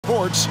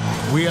sports.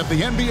 We have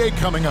the NBA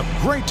coming up.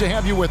 Great to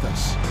have you with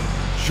us.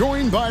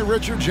 Joined by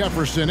Richard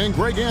Jefferson and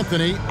Greg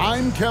Anthony,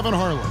 I'm Kevin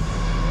Harlan.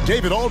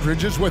 David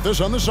Aldridge is with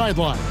us on the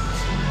sidelines.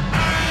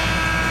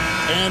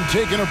 And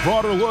taking a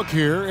broader look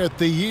here at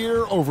the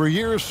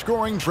year-over-year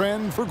scoring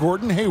trend for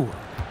Gordon Hayward.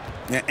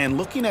 And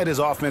looking at his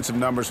offensive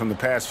numbers from the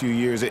past few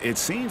years, it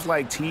seems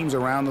like teams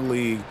around the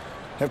league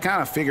have kind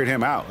of figured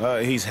him out.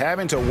 He's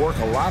having to work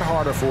a lot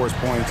harder for his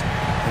points,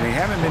 and they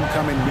haven't been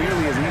coming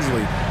nearly as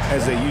easily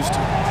as they used to.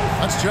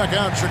 Let's check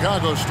out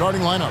Chicago's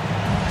starting lineup.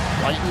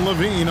 White and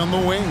Levine on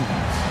the wing.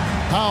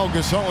 Pau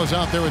Gasol is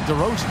out there at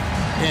DeRozan,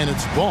 and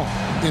it's Ball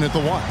in at the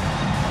 1.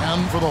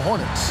 And for the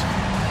Hornets,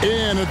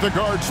 in at the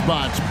guard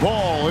spots,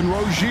 Ball and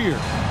Rozier.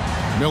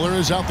 Miller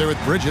is out there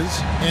with Bridges,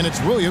 and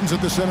it's Williams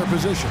at the center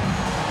position.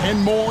 And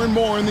more in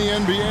the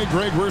NBA,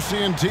 Greg, we're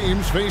seeing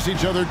teams face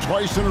each other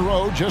twice in a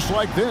row just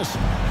like this.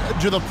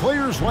 Do the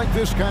players like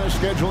this kind of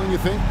scheduling, you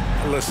think?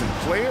 Listen,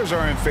 players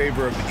are in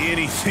favor of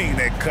anything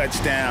that cuts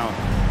down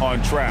on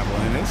travel,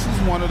 and this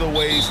is one of the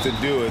ways to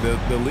do it.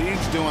 The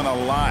league's doing a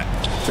lot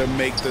to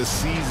make the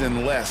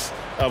season less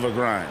of a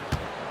grind.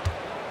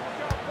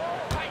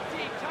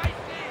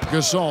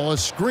 Gasol, a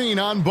screen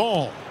on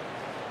Ball.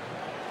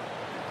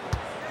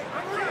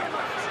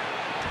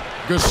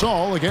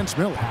 Gasol against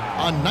Miller.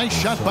 A nice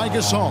shot by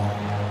Gasol.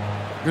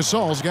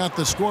 Gasol's got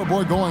the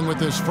scoreboard going with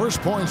his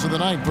first points of the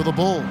night for the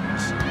Bulls.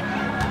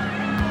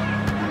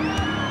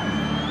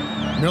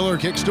 Miller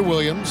kicks to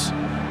Williams.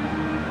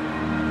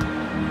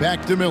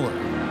 Back to Miller.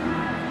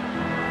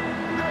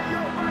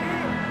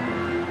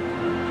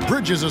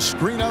 Bridges a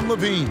screen on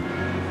Levine.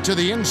 To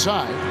the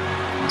inside.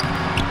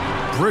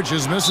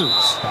 Bridges misses.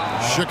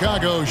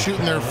 Chicago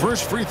shooting their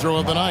first free throw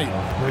of the night.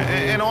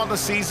 And on the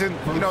season,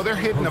 you know, they're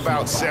hitting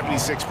about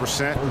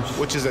 76%,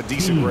 which is a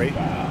decent rate.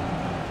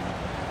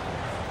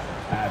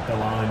 At the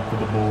line for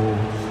the Bulls,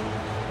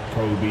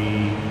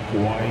 Kobe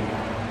White.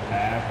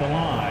 At the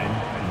line,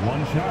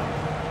 1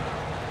 shot.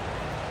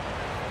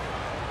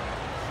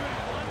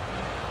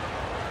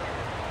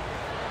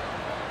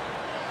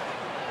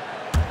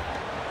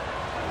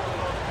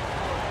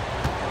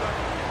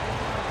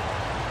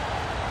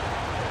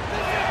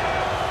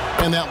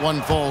 And that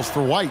one falls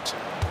for White.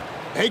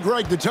 Hey,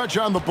 Greg, to touch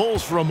on the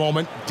Bulls for a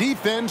moment,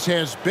 defense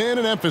has been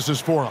an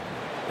emphasis for them.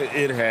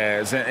 It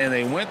has, and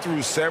they went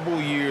through several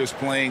years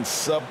playing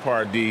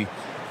subpar D,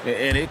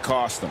 and it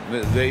cost them.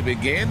 They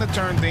began to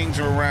turn things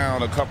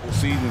around a couple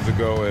seasons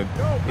ago, and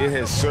it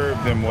has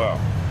served them well.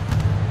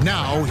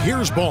 Now,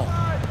 here's Ball.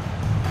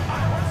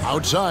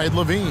 Outside,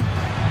 Levine.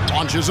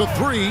 Launches a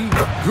 3.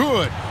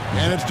 Good.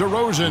 And it's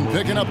DeRozan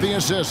picking up the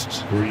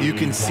assist. You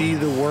can see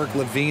the work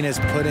Levine has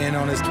put in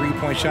on his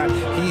three-point shot.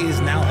 He is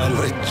now a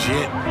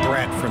legit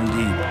threat from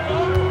deep.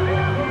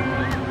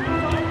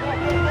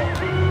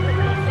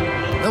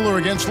 Miller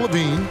against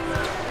Levine.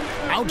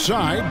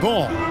 Outside,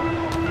 Ball.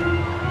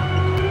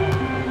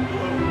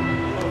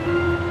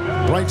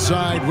 Right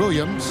side,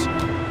 Williams.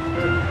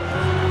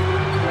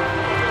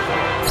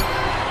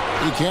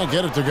 He can't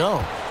get it to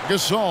go.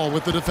 Gasol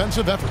with the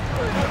defensive effort.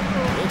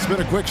 It's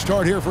been a quick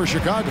start here for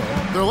Chicago.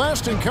 Their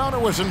last encounter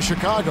was in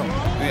Chicago.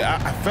 Yeah,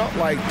 I felt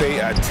like they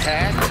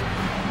attacked,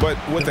 but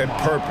with a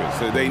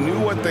purpose. They knew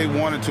what they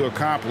wanted to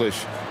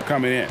accomplish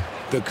coming in.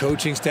 The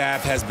coaching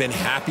staff has been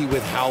happy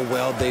with how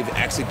well they've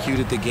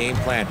executed the game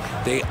plan.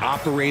 They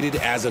operated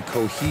as a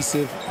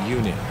cohesive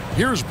unit.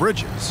 Here's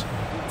Bridges,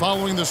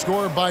 following the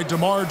score by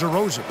DeMar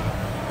DeRozan.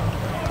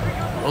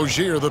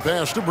 Rozier the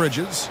pass to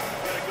Bridges.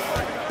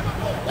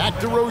 Back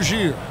to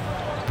Rozier.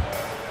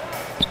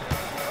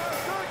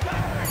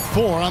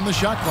 4 on the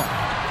shot clock.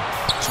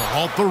 To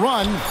halt the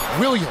run,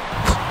 Williams.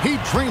 He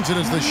drains it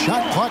as the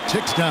shot clock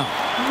ticks down.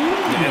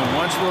 And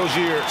once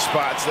Rozier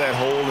spots that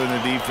hole in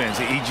the defense,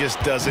 he just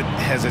doesn't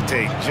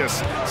hesitate.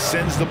 Just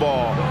sends the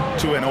ball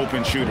to an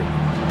open shooter.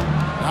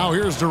 Now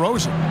here's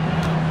DeRozan.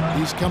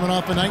 He's coming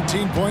off a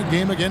 19-point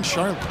game against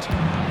Charlotte.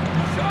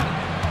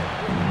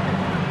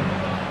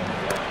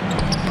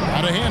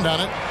 Got a hand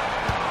on it.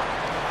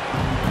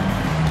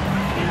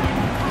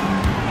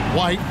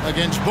 White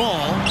against Ball.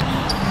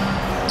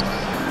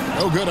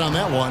 No good on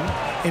that one.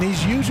 And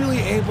he's usually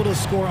able to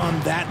score on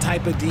that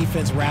type of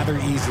defense rather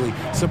easily.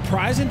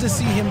 Surprising to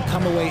see him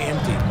come away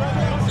empty.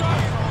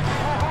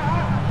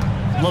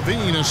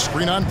 Levine, a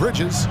screen on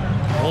Bridges.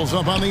 Pulls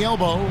up on the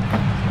elbow.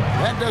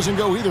 That doesn't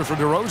go either for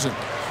DeRozan.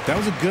 That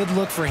was a good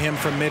look for him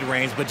from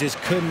mid-range, but just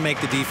couldn't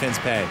make the defense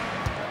pay.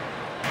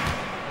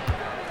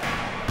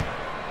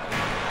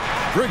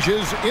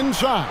 Bridges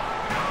inside.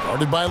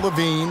 Guarded by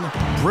Levine.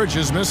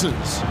 Bridges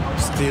misses.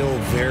 Still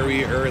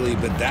very early,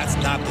 but that's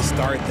not the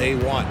start they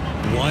want.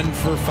 1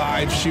 for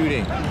 5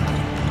 shooting.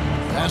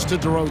 Pass to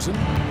DeRozan.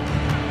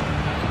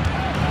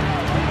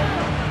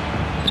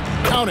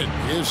 Counted.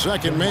 His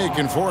second make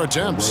in 4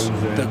 attempts.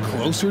 The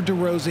closer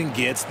DeRozan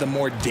gets, the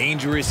more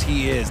dangerous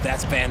he is.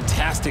 That's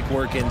fantastic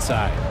work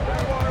inside.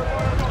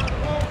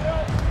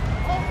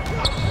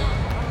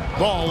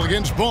 Ball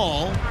against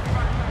Ball.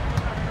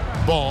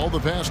 Ball, the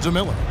pass to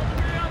Miller.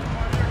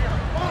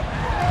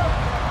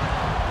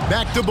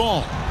 Back to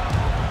Ball.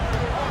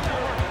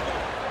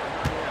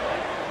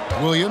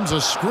 Williams,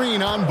 a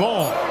screen on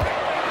Ball.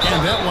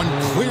 And that one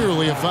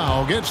clearly a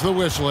foul. Gets the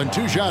whistle, and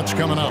 2 shots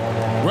coming up.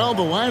 Well,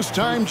 the last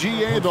time,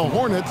 GA, the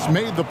Hornets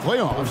made the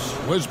playoffs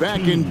was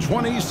back in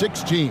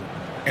 2016.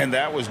 And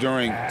that was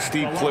during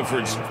Steve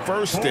Clifford's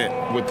first stint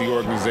with the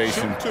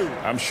organization.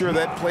 I'm sure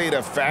that played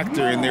a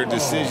factor in their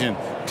decision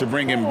to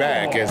bring him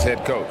back as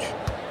head coach.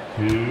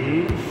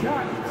 2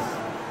 shots.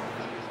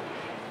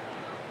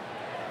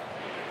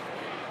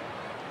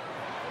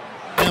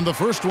 And the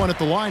first one at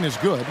the line is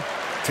good.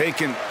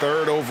 Taken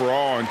 3rd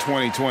overall in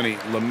 2020,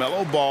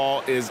 LaMelo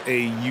Ball is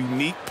a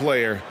unique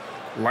player.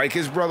 Like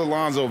his brother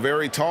Lonzo,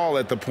 very tall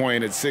at the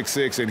point at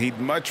 6'6", and he'd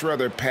much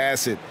rather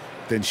pass it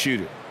than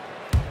shoot it.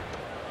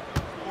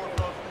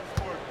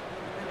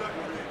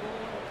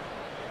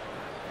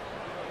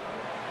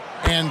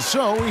 And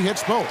so he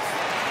hits both.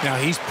 Now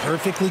he's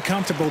perfectly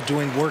comfortable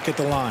doing work at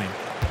the line.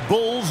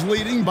 Bulls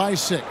leading by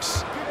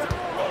 6.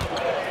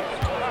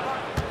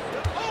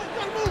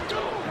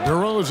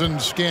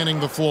 DeRozan scanning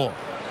the floor.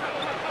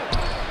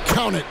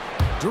 Count it.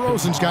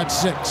 DeRozan's got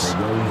 6.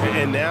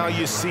 And now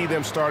you see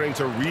them starting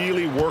to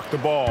really work the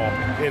ball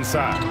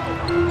inside.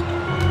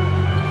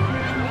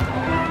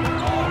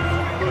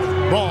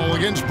 Ball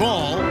against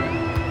Ball.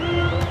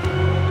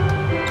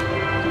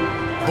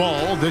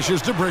 Ball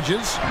dishes to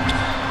Bridges.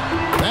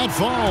 That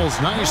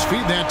falls. Nice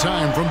feed that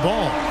time from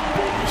Ball.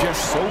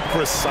 Just so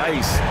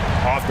precise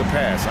off the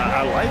pass.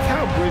 I like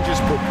how Bridges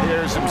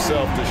prepares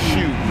himself to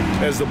shoot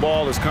as the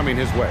ball is coming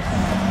his way.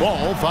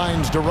 Ball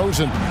finds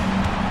DeRozan.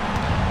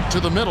 To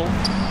the middle.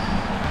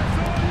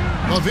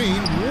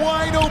 Levine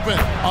wide open.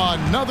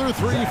 Another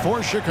 3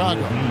 for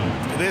Chicago.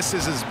 This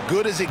is as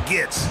good as it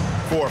gets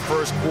for a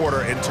first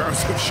quarter in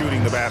terms of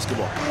shooting the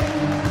basketball.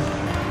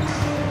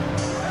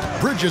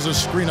 Bridges a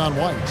screen on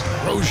White.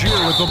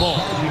 Rozier with the ball.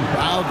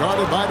 Foul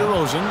guarded by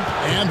DeRozan.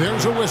 And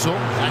there's a whistle.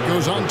 That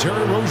goes on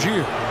Terry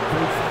Rozier.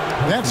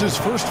 That's his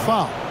first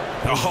foul.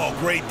 Oh,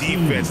 great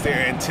defense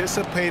there.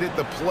 Anticipated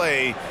the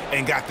play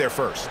and got there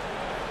first.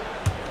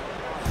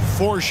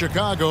 For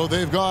Chicago,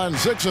 they've gone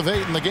 6 of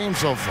 8 in the game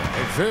so far.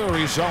 A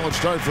very solid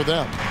start for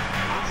them.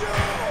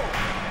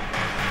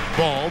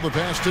 Ball, the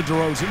pass to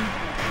DeRozan.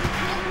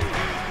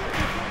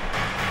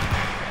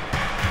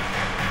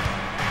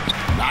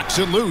 Knocks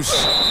it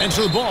loose. And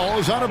so the ball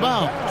is out of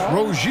bounds.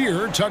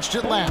 Rozier touched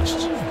it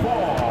last.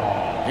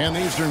 And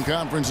the Eastern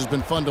Conference has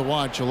been fun to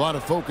watch. A lot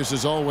of focus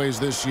as always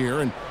this year.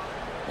 And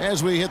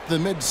as we hit the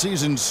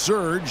midseason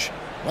surge,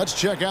 let's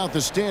check out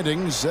the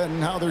standings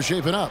and how they're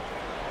shaping up.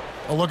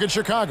 A look at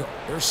Chicago.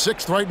 They're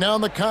 6th right now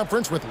in the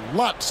conference with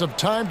lots of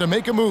time to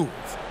make a move.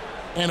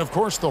 And, of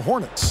course, the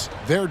Hornets.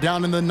 They're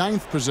down in the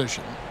 9th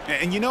position.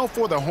 And, you know,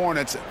 for the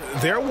Hornets,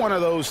 they're one of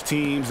those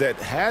teams that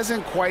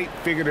hasn't quite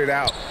figured it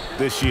out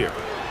this year.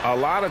 A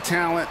lot of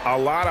talent, a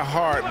lot of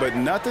heart, but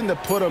nothing to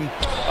put them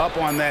up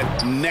on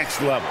that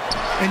next level.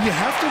 And you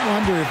have to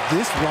wonder if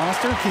this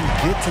roster can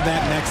get to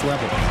that next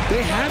level.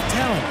 They have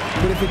talent,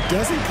 but if it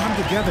doesn't come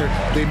together,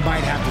 they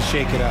might have to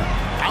shake it up.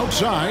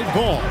 Outside,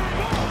 Ball.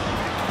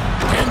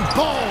 And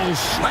Ball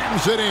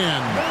slams it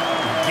in.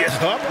 Get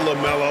up,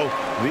 LaMelo.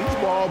 These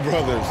Ball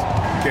brothers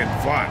can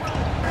fly.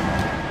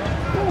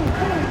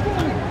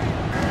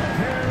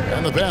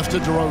 And the pass to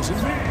DeRozan.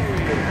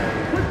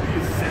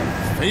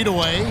 Fade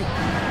away.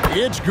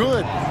 It's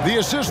good. The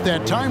assist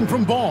that time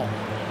from Ball.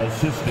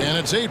 And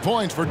it's 8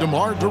 points for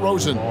DeMar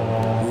DeRozan.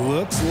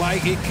 Looks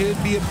like it could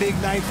be a big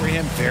night for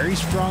him. Very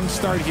strong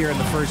start here in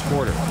the first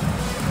quarter.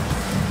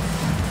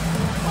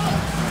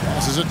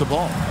 Passes it to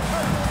Ball.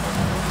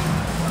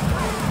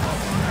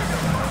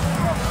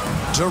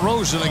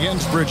 DeRozan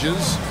against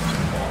Bridges.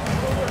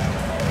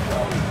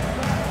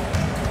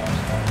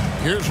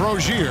 Here's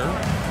Rozier.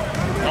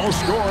 No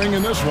scoring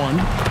in this one.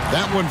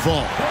 That one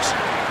falls.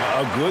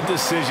 A good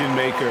decision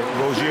maker.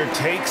 Rozier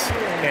takes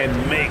and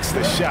makes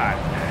the shot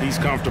he's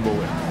comfortable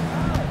with.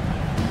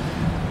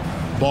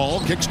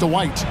 Ball kicks to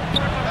White.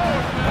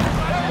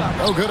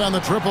 No good on the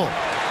triple.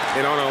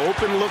 And on an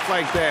open look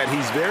like that,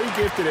 he's very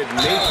gifted at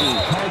making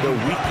the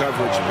weak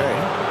coverage pay.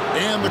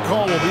 And the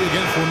call will be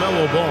against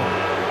LaMelo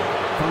Ball.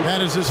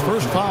 That is his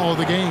first foul of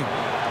the game.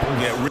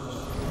 Yeah.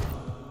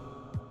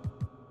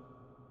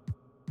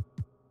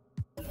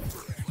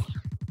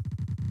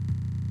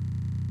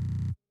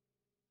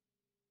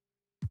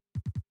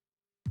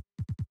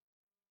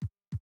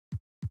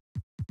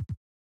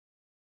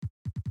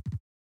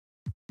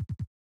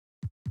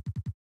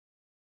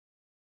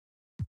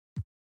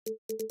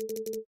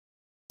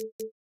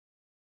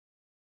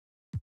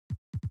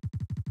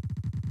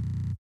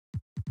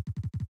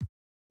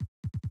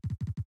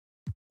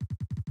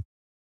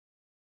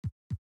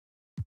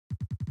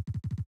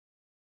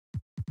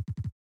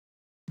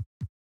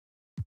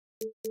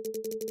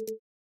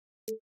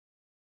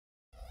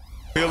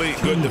 Really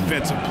good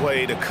defensive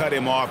play to cut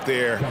him off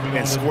there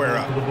and square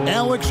up.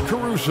 Alex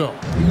Caruso.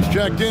 He's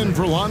checked in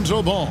for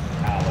Lonzo Ball.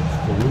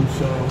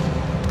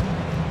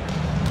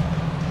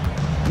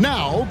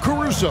 Now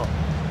Caruso.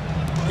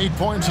 8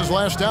 points his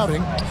last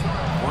outing.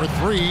 For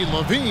 3,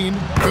 Levine.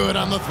 Good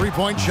on the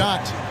 3-point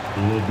shot.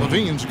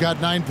 Levine's got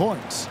 9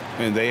 points.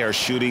 And they are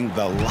shooting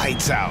the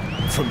lights out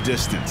from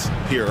distance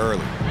here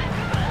early.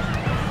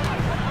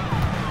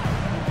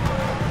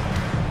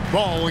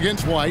 Ball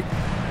against White.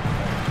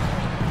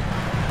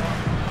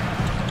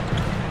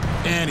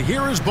 And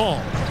here is Ball.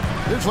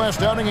 His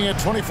last outing, he had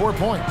 24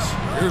 points.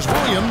 Here's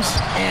Williams,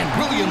 and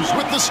Williams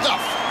with the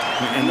stuff.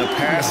 And the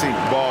passing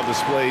Ball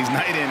displays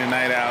night in and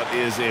night out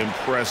is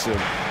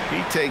impressive.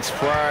 He takes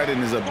pride in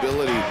his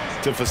ability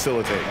to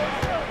facilitate.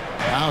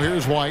 Now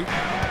here's White.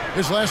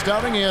 His last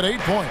outing, he had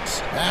 8 points.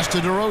 Pass to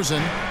DeRozan.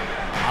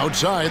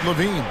 Outside,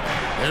 Levine.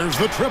 There's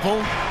the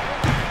triple.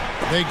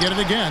 They get it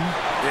again.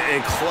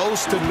 And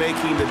close to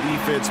making the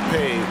defense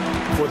pay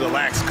for the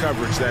lax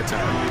coverage that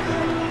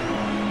time.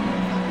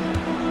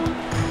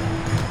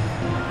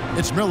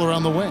 It's Miller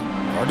on the wing.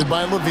 Guarded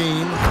by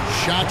Levine.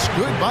 Shots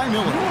good by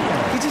Miller.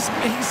 He just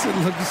makes it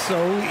look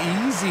so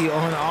easy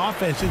on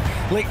offense.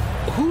 Like,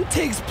 who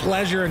takes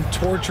pleasure in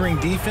torturing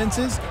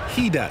defenses?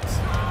 He does.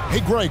 Hey,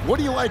 Greg, what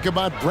do you like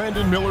about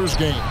Brandon Miller's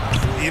game?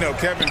 You know,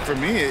 Kevin, for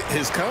me,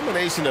 his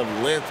combination of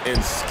length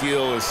and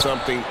skill is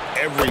something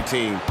every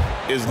team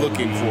is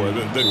looking for.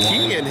 The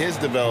key in his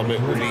development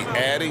will be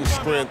adding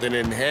strength and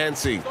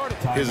enhancing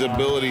his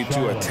ability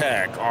to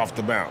attack off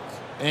the bounce.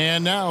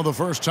 And now the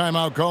first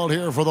timeout called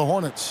here for the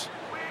Hornets.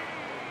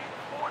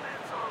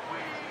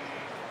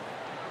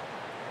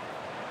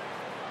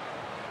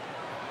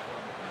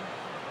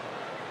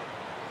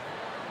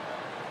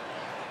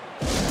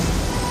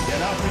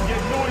 Get up and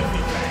get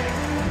noisy, fans.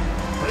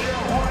 For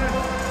your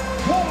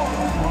Hornets,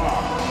 Wolves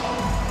Rock.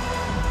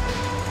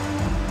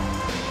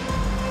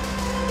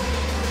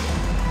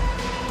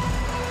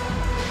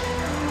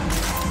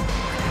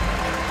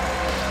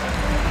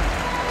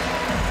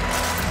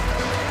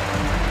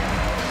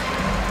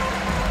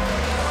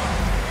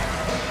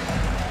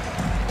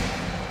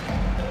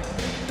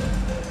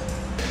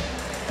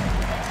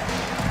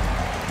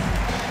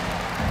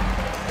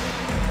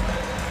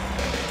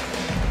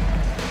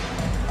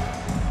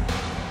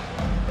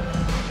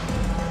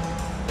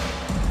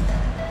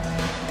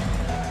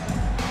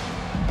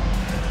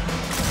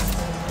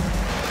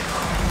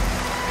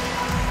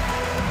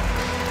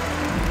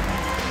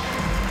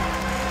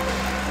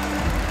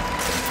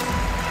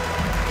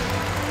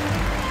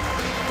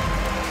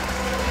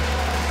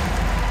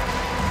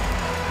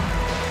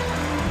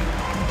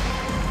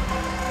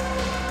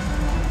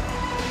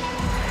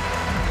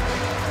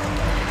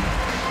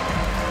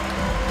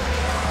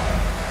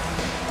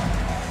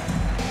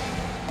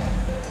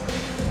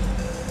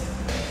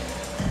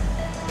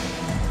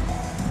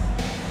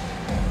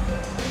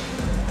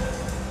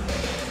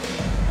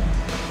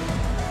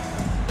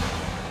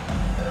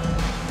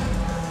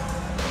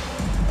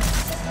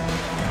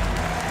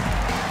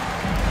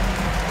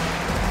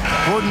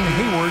 Gordon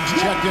Hayward's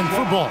checked in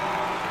for Ball.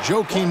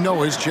 Joakim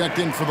Noah's checked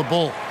in for the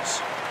Bulls.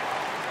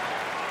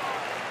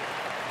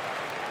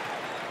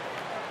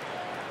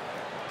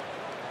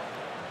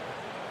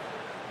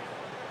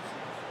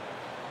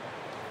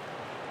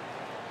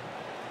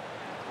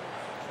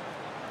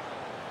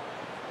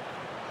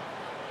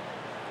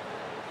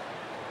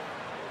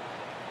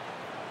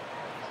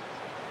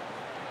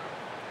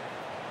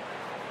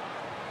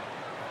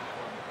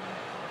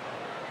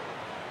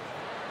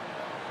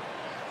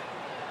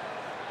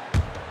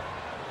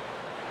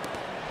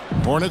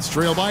 Hornets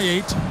trail by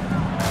 8.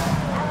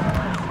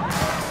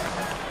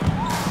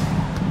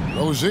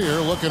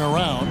 Rozier looking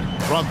around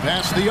from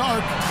past the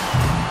arc.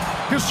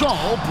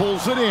 Gasol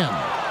pulls it in.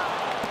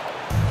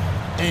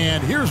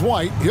 And here's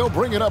White. He'll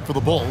bring it up for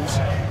the Bulls.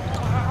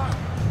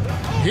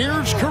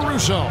 Here's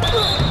Caruso.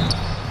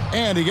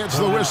 And he gets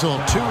the whistle.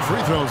 2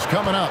 free throws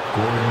coming up.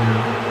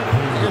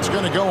 It's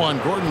going to go on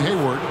Gordon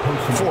Hayward.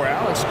 For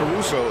Alex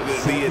Caruso,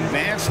 the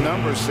advanced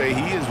numbers say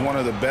he is one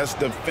of the best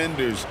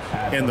defenders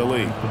in the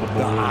league.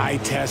 The eye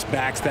test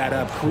backs that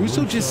up.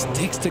 Caruso just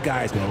sticks to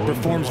guys,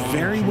 performs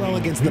very well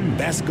against the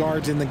best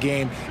guards in the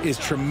game, is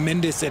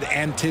tremendous at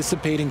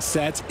anticipating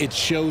sets. It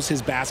shows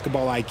his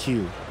basketball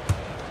IQ.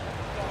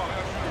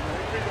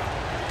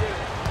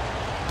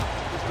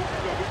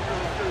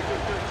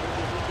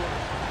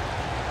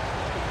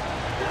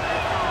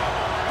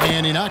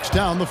 And he knocks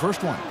down the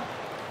first one.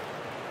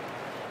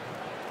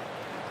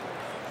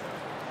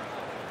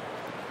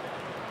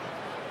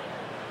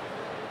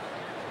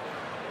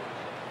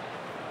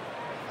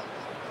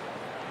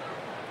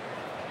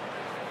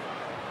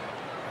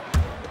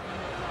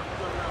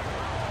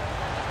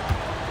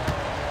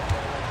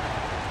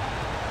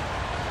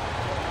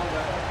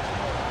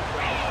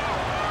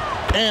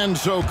 And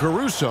so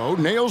Caruso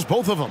nails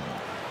both of them.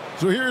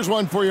 So here's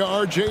one for you,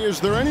 RJ. Is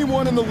there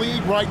anyone in the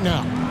league right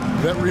now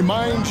that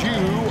reminds you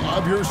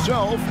of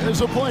yourself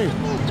as a player?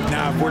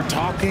 Now, if we're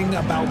talking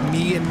about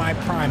me in my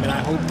prime, and I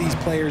hope these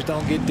players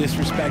don't get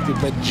disrespected,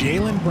 but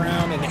Jaylen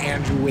Brown and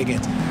Andrew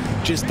Wiggins,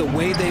 just the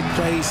way they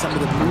play, some of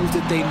the moves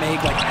that they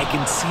make, like I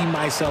can see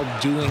myself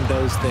doing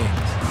those things.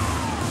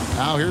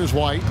 Now here's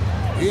White.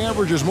 He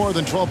averages more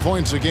than 12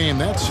 points a game.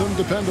 That's some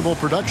dependable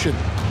production.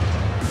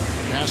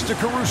 Pass to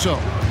Caruso.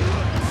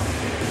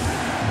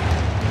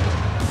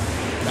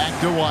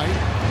 Back to White.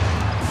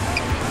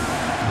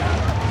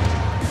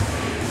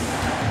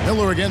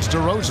 Miller against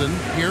DeRozan.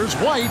 Here's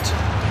White.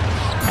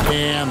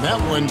 And that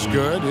one's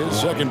good. His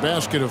second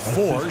basket of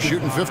 4,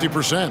 shooting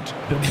 50%.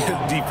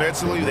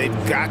 Defensively,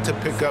 they've got to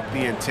pick up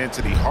the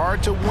intensity.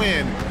 Hard to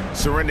win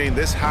surrendering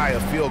this high a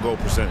field goal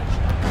percentage.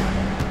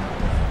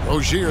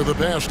 Rozier, the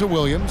pass to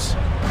Williams.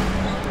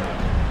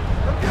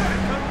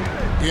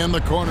 In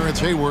the corner, it's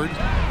Hayward.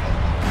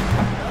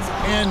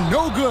 And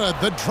no good.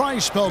 The dry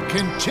spell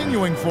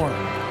continuing for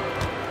him.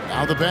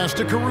 Now the pass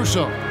to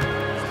Caruso.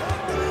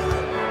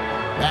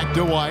 Back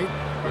to White.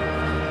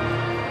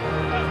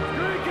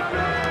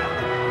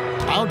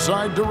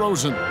 Outside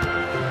DeRozan.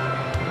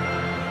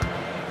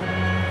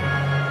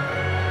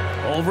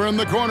 Over in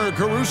the corner,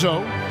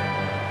 Caruso.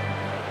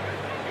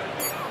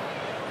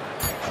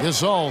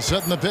 Gasol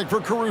setting the pick for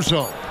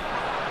Caruso.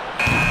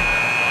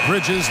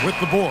 Bridges with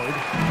the board.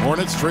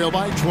 Hornets trail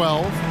by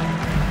 12.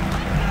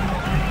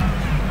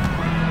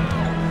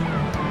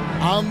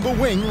 On the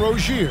wing,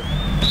 Rozier.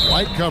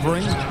 White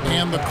covering,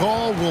 and the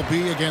call will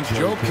be against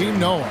Joakim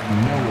Noah.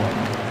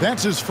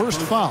 That's his first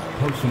foul.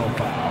 Personal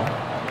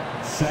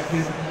foul.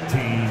 Second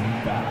team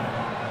foul.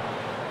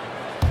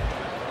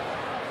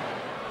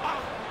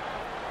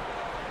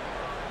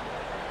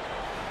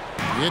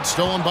 It's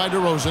stolen by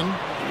DeRozan.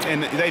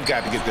 And they've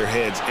got to get their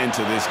heads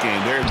into this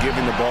game. They're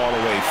giving the ball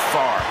away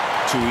far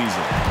too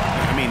easily.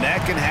 I mean,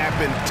 that can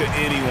happen to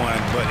anyone,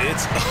 but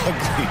it's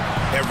ugly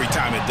every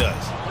time it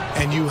does.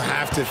 And you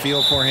have to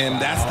feel for him.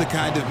 That's the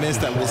kind of miss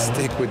that will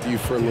stick with you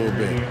for a little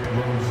bit.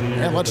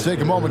 And let's take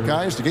a moment,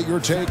 guys, to get your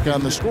take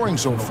on the scoring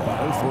so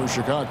far for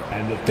Chicago.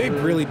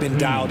 They've really been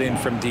dialed in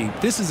from deep.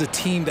 This is a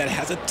team that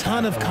has a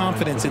ton of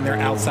confidence in their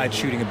outside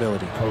shooting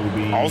ability.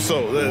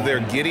 Also, they're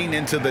getting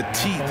into the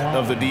teeth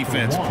of the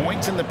defense.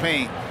 Points in the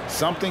paint,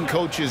 something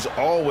coaches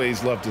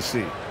always love to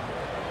see.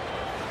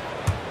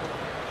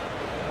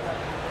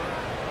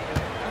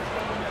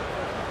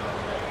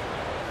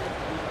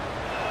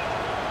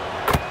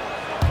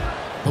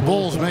 The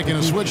Bulls making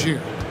a switch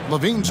here.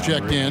 Levine's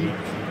checked in.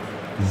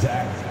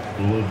 Zach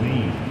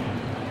Levine.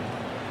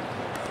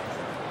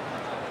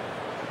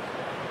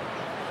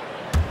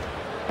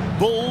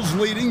 Bulls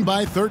leading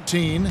by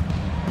 13.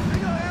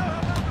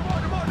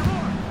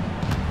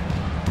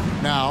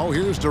 Now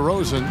here's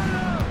DeRozan.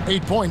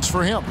 8 points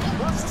for him.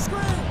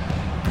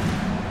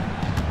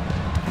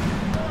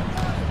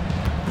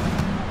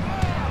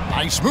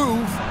 Nice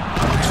move.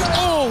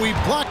 Oh, he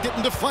blocked it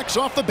and deflects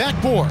off the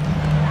backboard.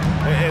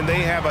 And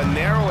they have a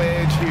narrow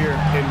edge here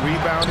in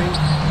rebounding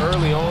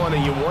early on,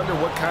 and you wonder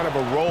what kind of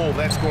a role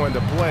that's going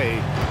to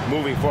play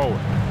moving forward.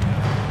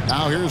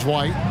 Now here's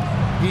White.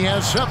 He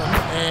has 7,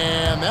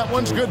 and that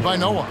one's good by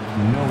Noah.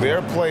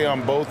 Their play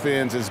on both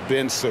ends has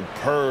been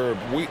superb.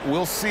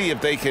 We'll see if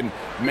they can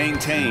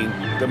maintain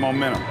the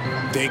momentum.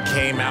 They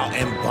came out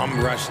and bum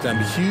rushed them.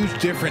 Huge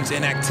difference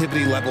in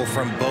activity level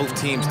from both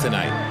teams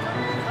tonight.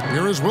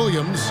 Here is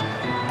Williams.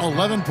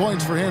 11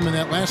 points for him in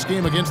that last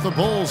game against the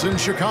Bulls in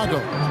Chicago.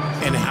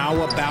 And how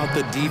about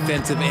the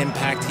defensive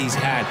impact he's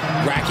had,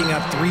 racking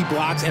up 3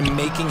 blocks and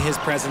making his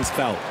presence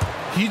felt.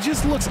 He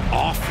just looks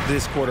off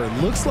this quarter.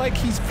 Looks like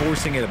he's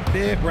forcing it a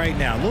bit right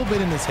now, a little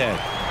bit in his head.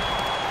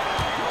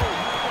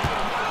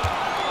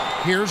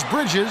 Here's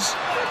Bridges.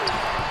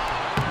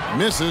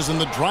 Misses, and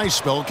the dry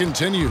spell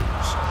continues.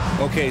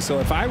 Okay, so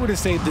if I were to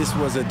say this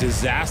was a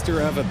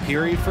disaster of a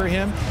period for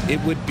him, it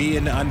would be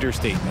an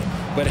understatement.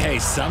 But hey,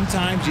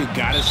 sometimes you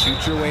got to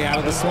shoot your way out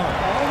of the slump,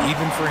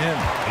 even for him.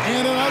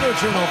 And another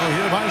turnover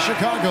here by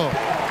Chicago.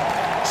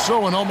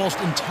 So an almost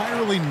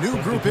entirely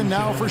new group in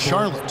now for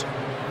Charlotte.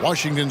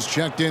 Washington's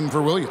checked in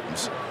for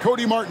Williams.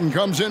 Cody Martin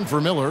comes in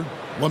for Miller.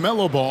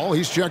 LaMelo Ball,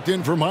 he's checked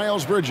in for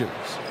Miles Bridges.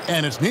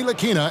 And it's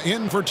Ntilikina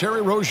in for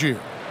Terry Rozier.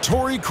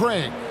 Torrey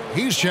Craig,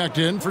 he's checked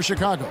in for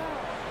Chicago.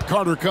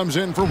 Carter comes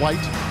in for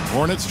White.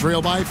 Hornets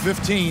trail by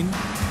 15.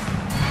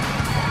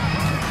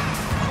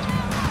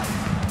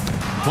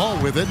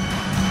 Ball with it.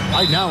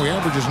 Right now, he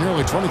averages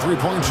nearly 23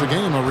 points a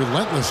game, a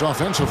relentless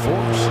offensive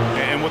force.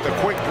 And with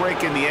a quick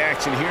break in the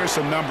action, here's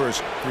some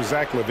numbers for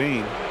Zach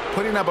Levine.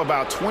 Putting up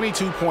about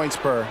 22 points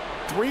per,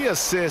 3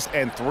 assists,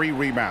 and 3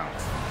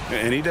 rebounds.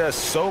 And he does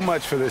so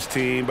much for this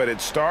team, but it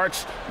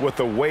starts with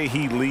the way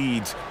he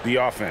leads the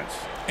offense.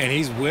 And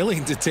he's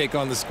willing to take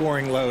on the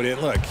scoring load.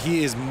 And look,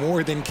 he is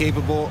more than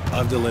capable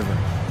of delivering.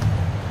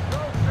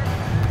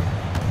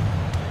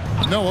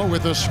 Noah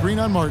with a screen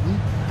on Martin.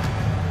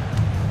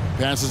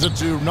 Passes it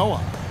to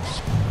Noah.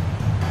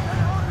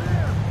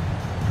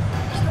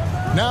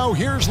 Now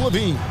here's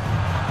Levine.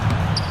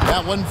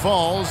 That one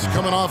falls,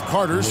 coming off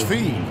Carter's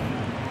feed.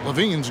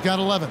 Levine's got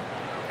 11.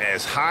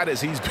 As hot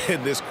as he's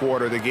been this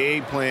quarter, the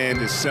game plan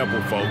is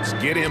simple, folks.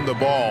 Get him the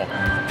ball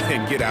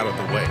and get out of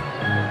the way.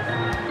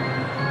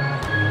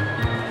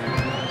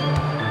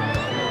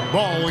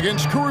 Ball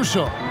against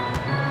Caruso.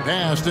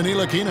 Pass to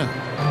Ntilikina.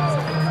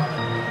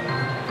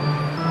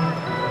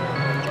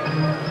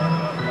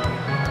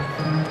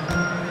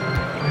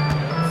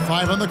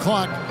 Five on the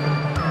clock.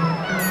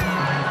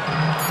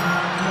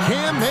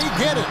 Can they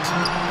get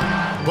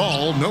it?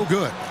 Ball no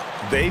good.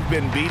 They've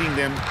been beating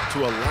them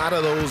to a lot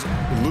of those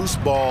loose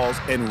balls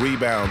and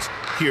rebounds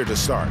here to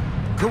start.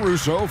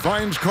 Caruso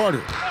finds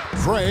Carter.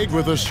 Craig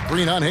with a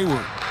screen on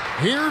Hayward.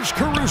 Here's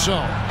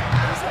Caruso.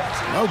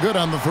 No good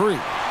on the three.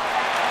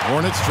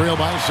 Hornets trail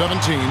by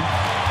 17.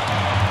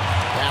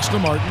 Pass to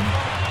Martin.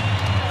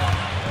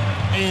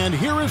 And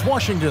here is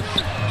Washington.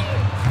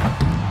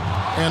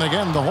 And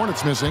again, the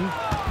Hornets missing.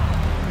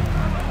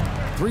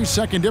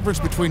 3-second difference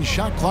between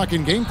shot clock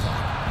and game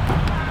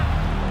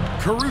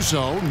clock.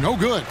 Caruso, no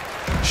good.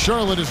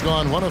 Charlotte has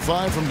gone 1 of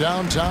 5 from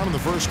downtown in the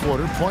first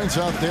quarter. Points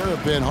out there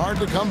have been hard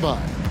to come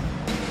by.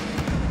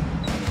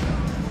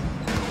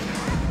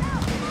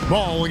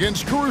 Ball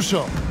against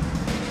Caruso.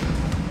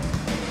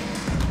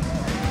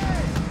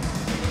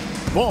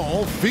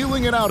 Ball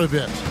feeling it out a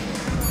bit.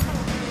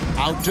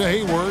 Out to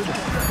Hayward.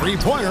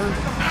 Three-pointer.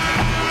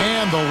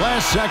 And the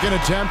last-second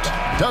attempt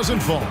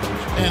doesn't fall.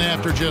 And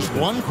after just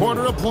 1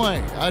 quarter of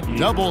play, a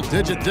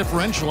double-digit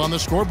differential on the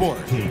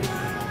scoreboard.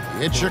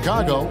 It's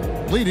Chicago,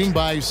 leading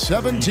by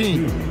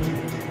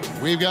 17.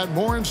 We've got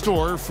more in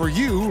store for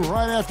you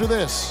right after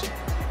this.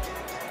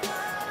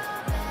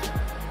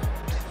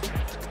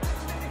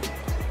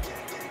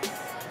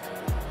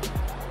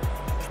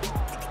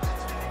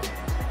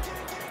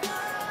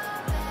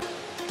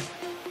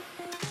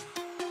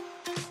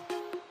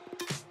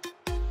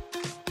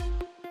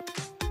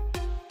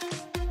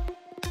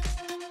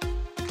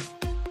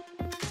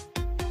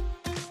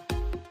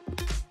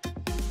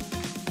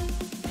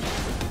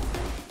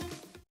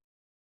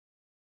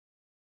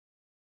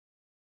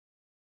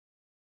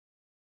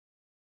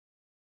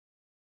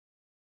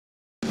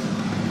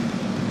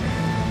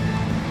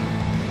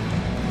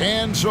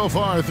 And so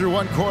far through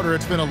 1 quarter,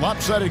 it's been a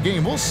lopsided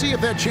game. We'll see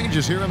if that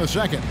changes here in the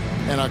second.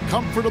 And a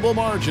comfortable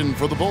margin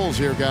for the Bulls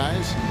here,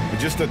 guys.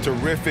 Just a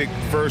terrific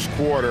first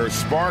quarter,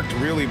 sparked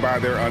really by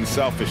their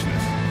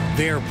unselfishness.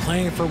 They're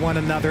playing for one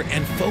another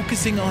and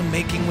focusing on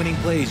making winning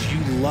plays. You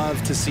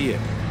love to see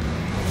it.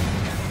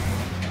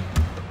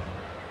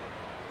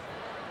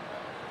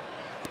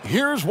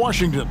 Here's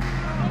Washington.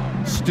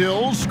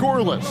 Still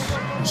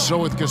scoreless. So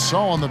with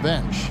Gasol on the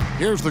bench,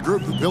 here's the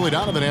group that Billy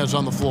Donovan has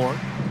on the floor.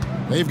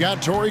 They've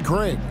got Torrey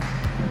Craig,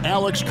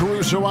 Alex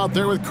Caruso out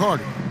there with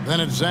Carter.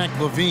 Then it's Zach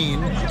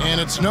LaVine, and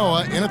it's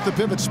Noah in at the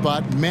pivot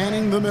spot,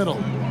 manning the middle.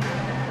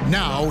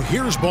 Now,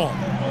 here's Ball.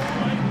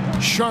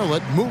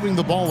 Charlotte moving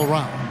the ball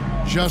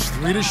around. Just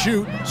 3 to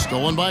shoot,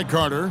 stolen by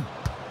Carter.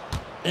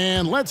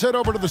 And let's head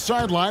over to the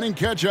sideline and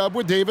catch up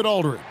with David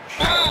Aldridge.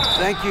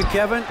 Thank you,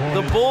 Kevin.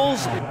 The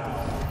Bulls...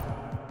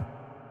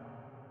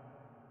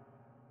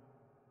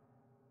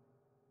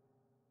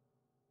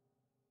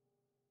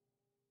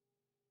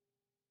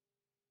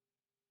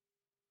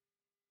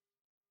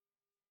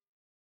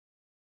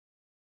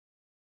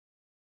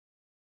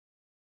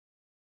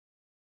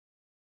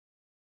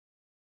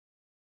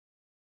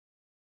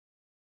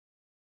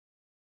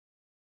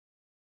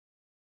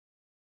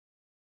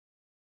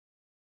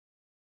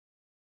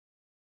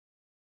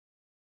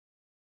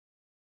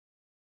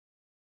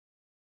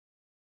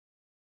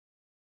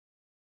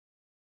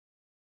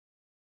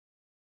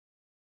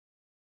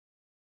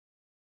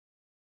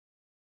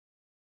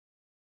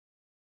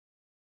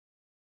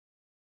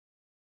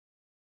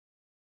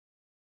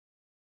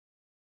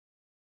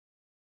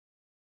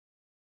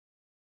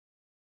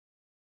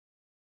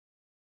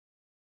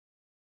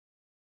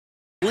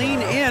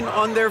 lean in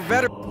on their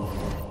veteran.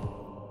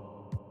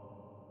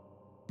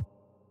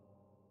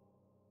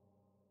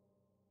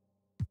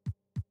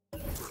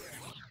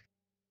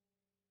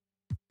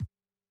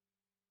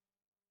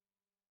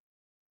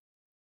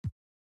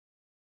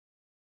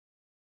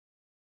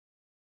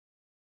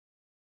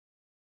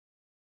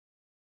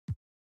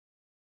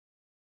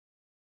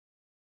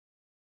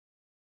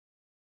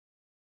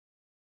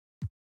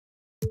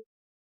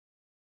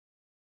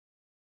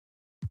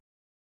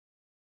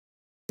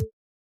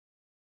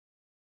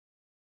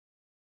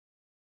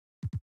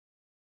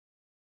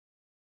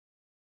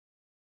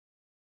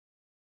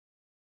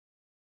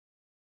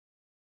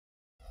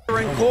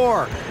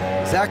 Core.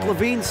 Zach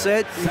LaVine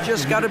said you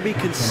just got to be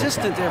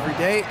consistent every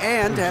day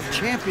and have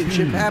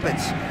championship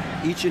habits.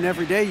 Each and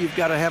every day you've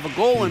got to have a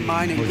goal in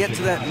mind and get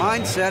to that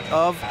mindset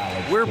of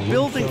we're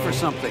building for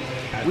something.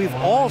 We've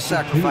all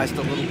sacrificed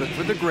a little bit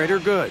for the greater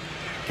good.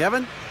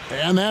 Kevin?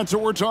 And that's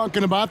what we're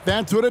talking about.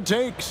 That's what it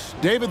takes.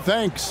 David,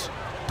 thanks.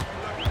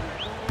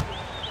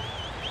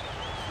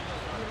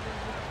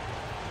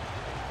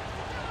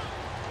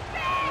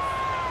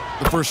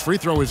 The first free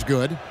throw is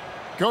good.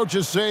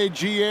 Coaches say,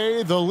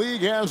 GA, the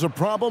league has a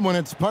problem when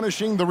it's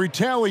punishing the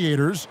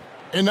retaliators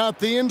and not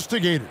the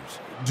instigators.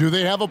 Do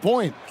they have a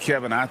point?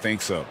 Kevin, I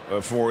think so.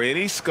 For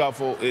any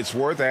scuffle, it's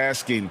worth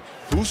asking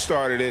who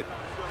started it,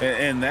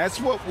 and that's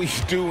what we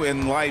do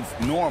in life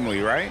normally,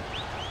 right?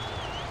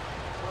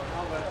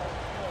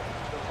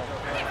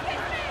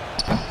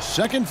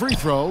 Second free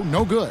throw,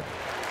 no good.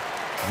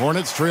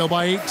 Hornets trail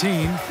by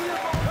 18.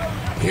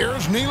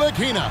 Here's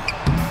Ntilikina.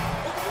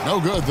 No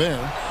good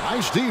there.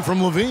 Nice D from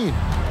LaVine.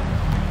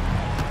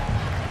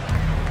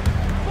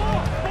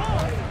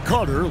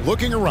 Carter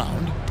looking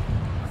around.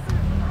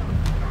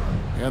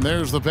 And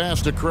there's the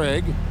pass to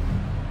Craig.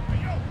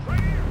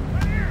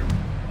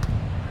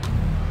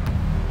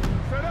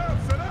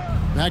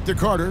 Back to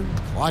Carter.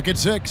 Clock at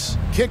 6.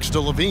 Kicks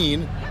to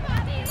Levine.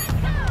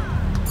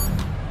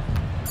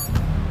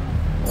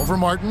 Over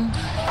Martin.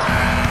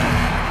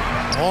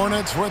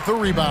 Hornets with the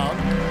rebound.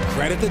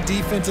 Credit the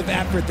defensive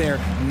effort there,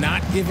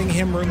 not giving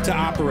him room to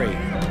operate.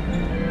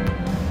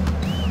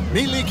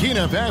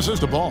 Ntilikina passes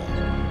the ball.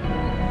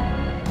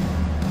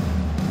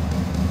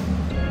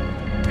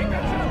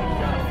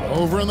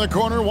 Over in the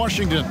corner,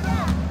 Washington.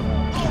 Blocking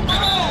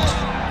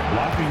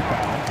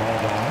foul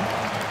called on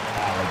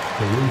Alex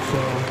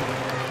Caruso.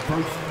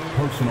 First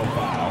personal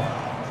foul.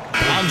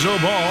 Lonzo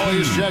Ball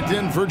is checked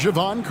in for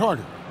Javon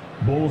Carter.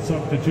 Bull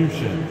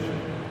substitution.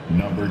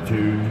 Number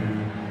 2,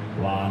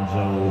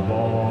 Lonzo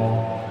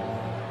Ball.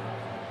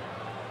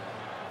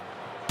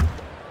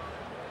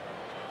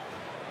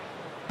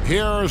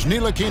 Here's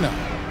Ntilikina.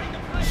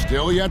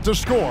 Still yet to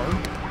score.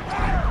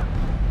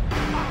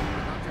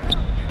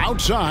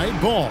 Outside,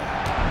 Ball.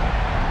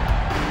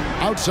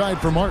 Outside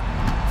for Martin.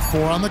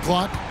 4 on the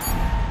clock.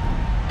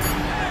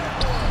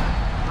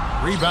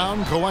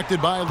 Rebound collected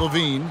by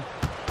Levine.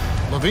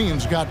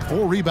 Levine's got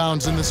 4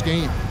 rebounds in this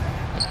game.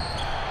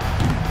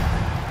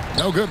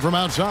 No good from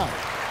outside.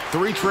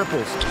 3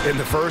 triples in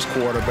the first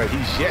quarter, but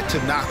he's yet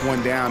to knock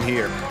one down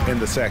here in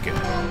the second.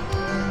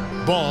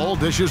 Ball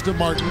dishes to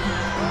Martin.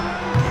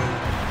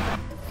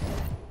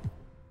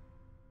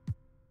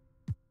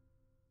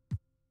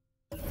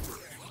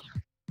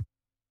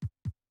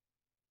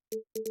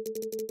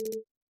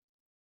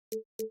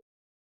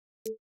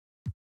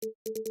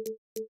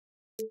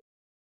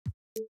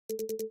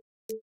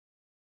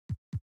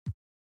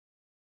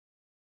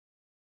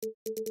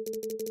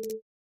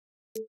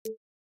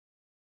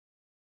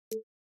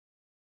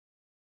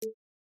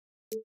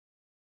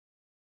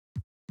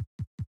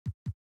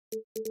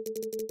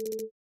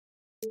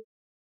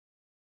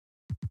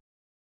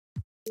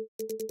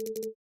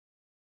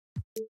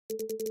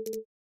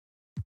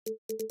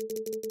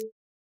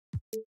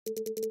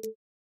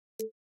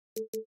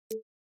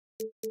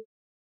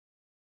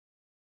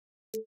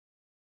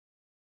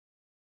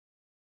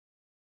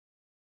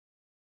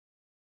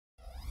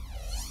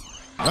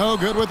 No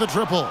good with the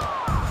triple.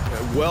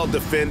 Well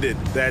defended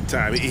that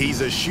time.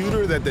 He's a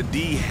shooter that the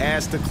D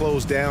has to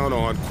close down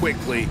on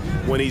quickly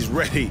when he's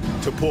ready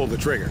to pull the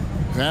trigger.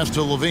 Pass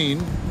to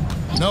Levine.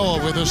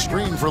 Noah with a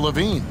screen for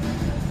Levine.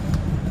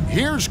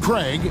 Here's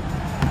Craig.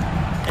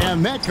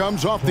 And that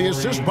comes off the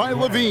assist by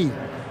Levine.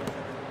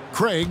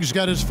 Craig's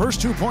got his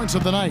first 2 points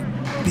of the night.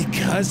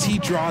 Because he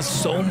draws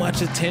so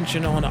much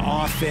attention on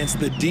offense,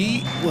 the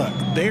D, look,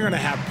 they're going to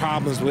have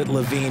problems with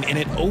Levine, and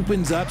it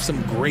opens up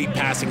some great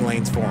passing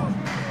lanes for him.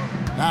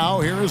 Now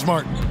here is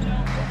Martin.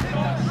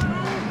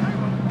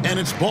 And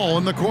it's Ball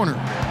in the corner.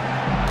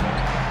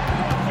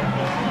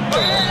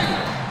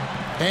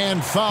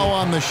 And foul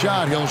on the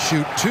shot. He'll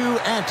shoot 2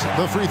 at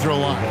the free throw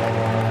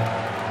line.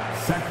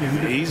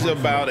 He's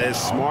about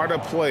as smart a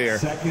player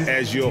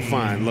as you'll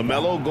find.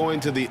 LaMelo going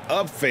to the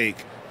up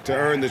fake to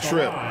earn the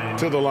trip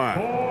to the line.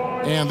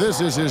 And this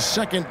is his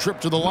second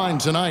trip to the line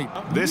tonight.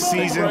 This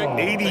season,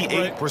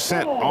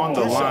 88% on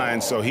the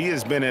line, so he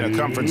has been in a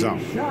comfort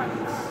zone.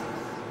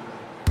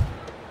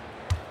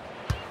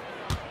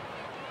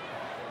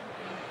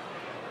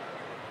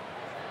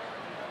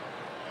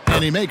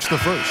 And he makes the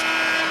first.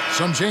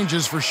 Some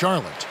changes for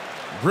Charlotte.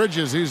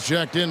 Bridges is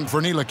checked in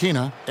for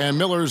Ntilikina, and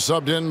Miller's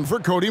subbed in for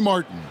Cody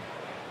Martin.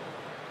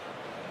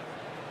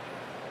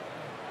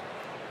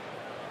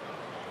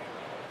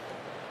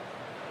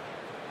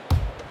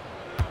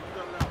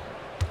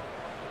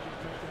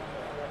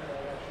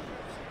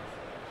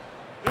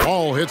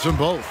 Ball hits them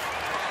both.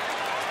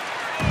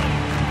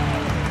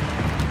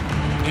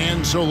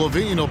 And so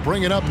Levine will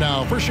bring it up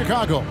now for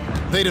Chicago.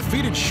 They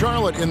defeated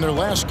Charlotte in their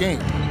last game.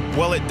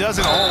 Well, it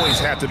doesn't always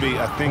have to be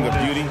a thing of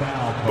beauty,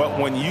 but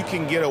when you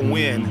can get a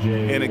win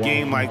in a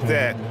game like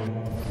that,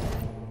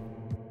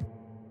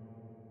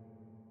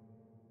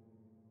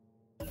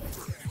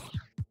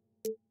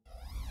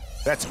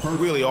 that's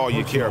really all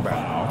you care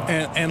about.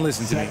 And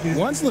listen to me.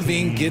 Once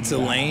Levine gets a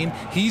lane,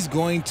 he's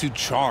going to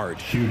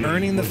charge.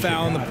 Earning the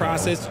foul in the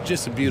process,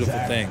 just a beautiful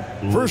thing.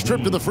 First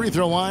trip to the free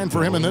throw line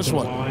for him in this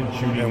one.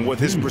 And with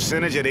his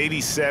percentage at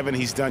 87,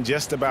 he's done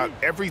just about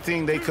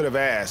everything they could have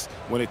asked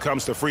when it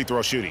comes to free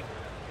throw shooting.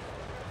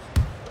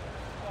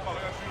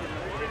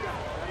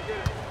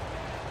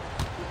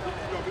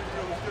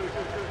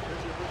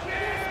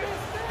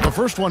 The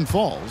first one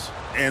falls.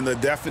 And the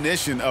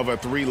definition of a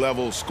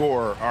 3-level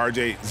scorer,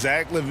 RJ,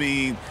 Zach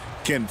LaVine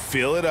can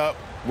fill it up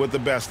with the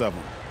best of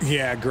them.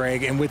 Yeah,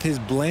 Greg, and with his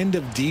blend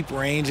of deep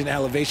range and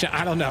elevation,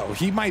 I don't know.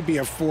 He might be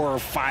a 4 or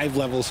 5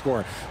 level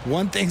scorer.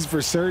 One thing's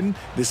for certain,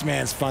 this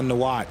man's fun to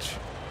watch.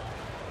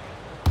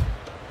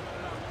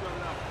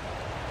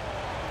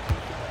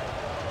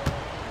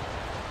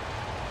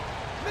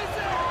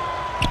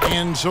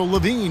 And so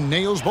Levine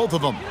nails both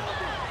of them.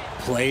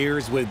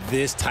 Players with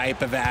this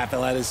type of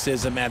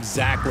athleticism as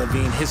Zach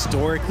LaVine,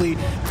 historically,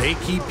 they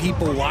keep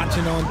people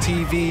watching on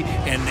TV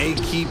and they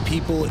keep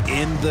people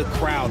in the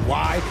crowd.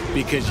 Why?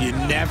 Because you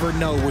never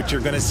know what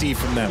you're going to see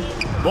from them.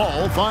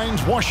 Ball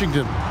finds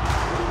Washington.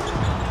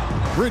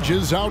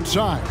 Bridges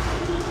outside.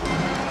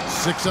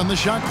 6 on the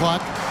shot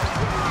clock.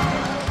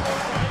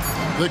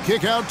 The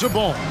kick out to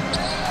Ball.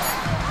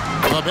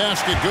 The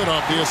basket good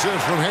off the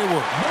assist from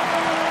Hayward.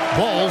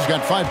 Ball's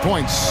got 5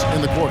 points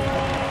in the quarter.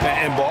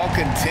 And Ball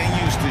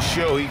continues to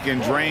show he can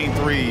drain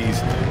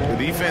threes. The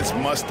defense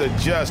must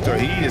adjust or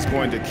he is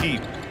going to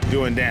keep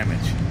doing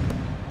damage.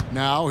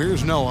 Now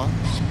here's Noah.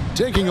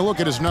 Taking a look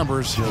at his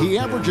numbers, he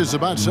averages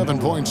about 7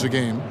 points a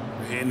game.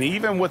 And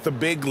even with the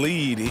big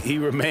lead, he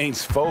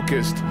remains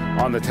focused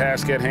on the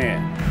task at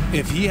hand.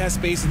 If he has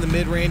space in the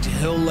mid-range,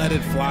 he'll let it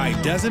fly.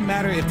 Doesn't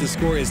matter if the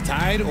score is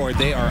tied or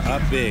they are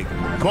up big.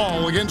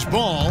 Ball against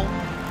Ball.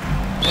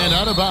 And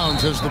out of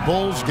bounds as the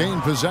Bulls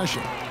gain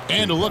possession.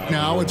 And a look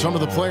now at some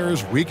of the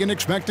players we can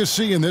expect to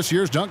see in this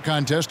year's dunk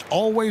contest.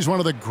 Always one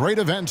of the great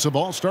events of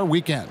All-Star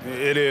Weekend.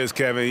 It is,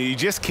 Kevin. You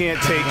just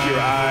can't take your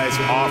eyes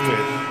off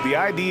it. The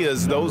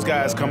ideas those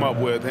guys come up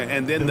with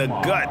and then the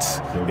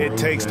guts it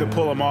takes to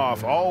pull them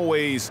off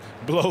always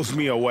blows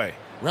me away.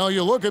 Well,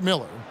 you look at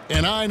Miller,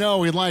 and I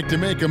know he'd like to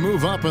make a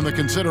move up in the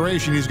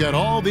consideration. He's got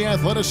all the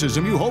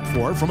athleticism you hope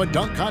for from a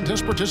dunk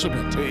contest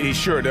participant. He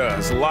sure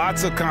does.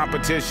 Lots of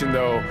competition,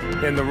 though,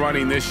 in the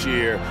running this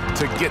year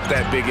to get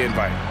that big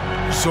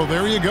invite. So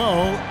there you go.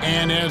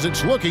 And as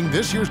it's looking,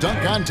 this year's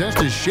dunk contest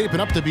is shaping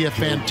up to be a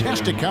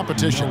fantastic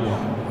competition.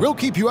 We'll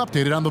keep you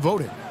updated on the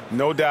voting.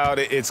 No doubt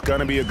it's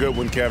going to be a good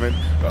one, Kevin.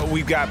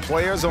 We've got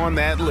players on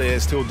that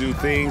list who'll do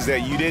things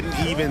that you didn't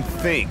even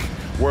think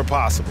were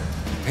possible.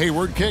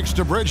 Hayward kicks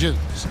to Bridges.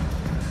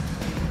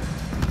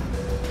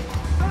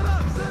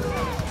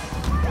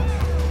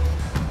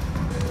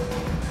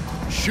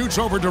 Shoots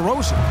over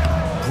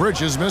DeRozan.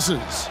 Bridges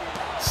misses.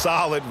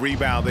 Solid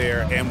rebound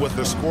there, and with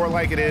the score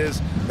like it is,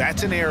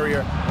 that's an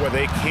area where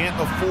they can't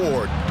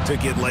afford to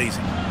get lazy.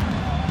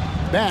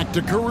 Back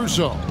to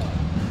Caruso.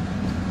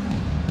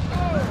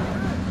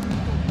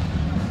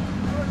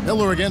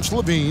 Miller against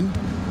Levine.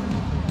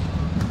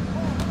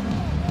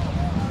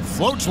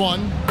 Floats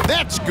one.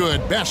 That's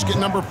good. Basket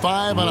number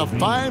 5 on a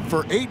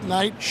 5-for-8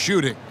 night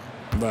shooting.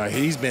 But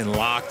he's been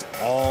locked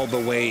all the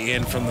way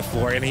in from the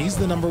floor, and he's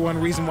the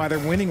 #1 reason why they're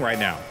winning right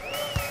now.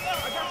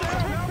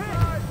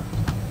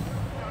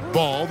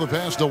 Ball, the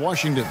pass to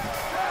Washington.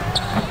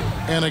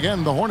 And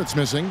again, the Hornets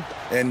missing.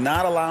 And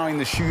not allowing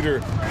the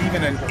shooter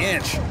even an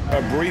inch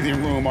of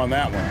breathing room on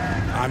that one.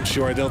 I'm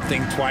sure they'll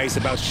think twice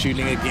about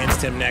shooting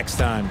against him next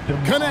time.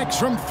 Connects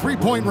from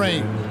 3-point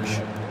range.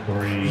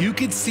 You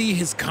could see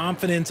his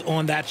confidence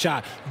on that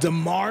shot.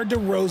 DeMar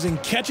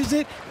DeRozan catches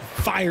it,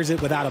 fires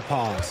it without a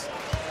pause.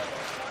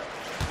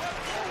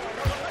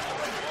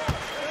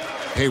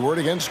 Hayward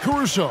against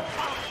Caruso.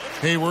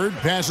 Hayward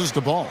passes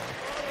the ball.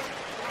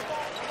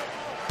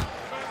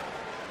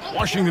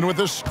 Washington with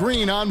a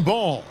screen on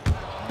Ball.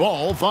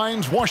 Ball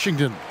finds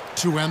Washington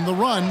to end the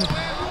run.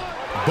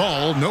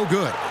 Ball no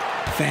good.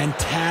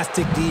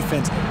 Fantastic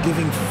defense,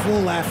 giving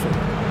full effort.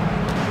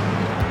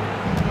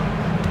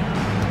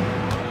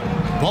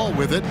 Ball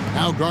with it,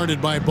 now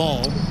guarded by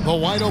Ball. The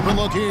wide open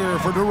look here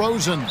for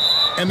DeRozan.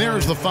 And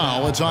there's the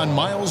foul. It's on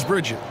Miles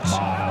Bridges.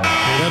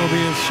 That'll be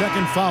his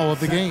second foul of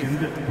the game.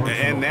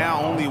 And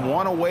now only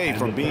one away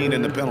from being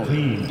in the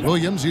penalty.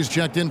 Williams, he's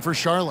checked in for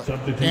Charlotte.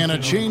 And a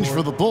change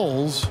for the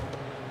Bulls.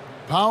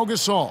 Pau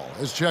Gasol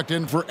is checked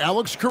in for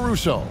Alex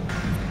Caruso.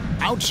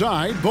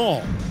 Outside,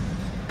 Ball.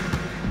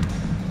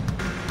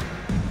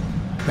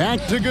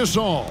 Back to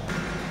Gasol.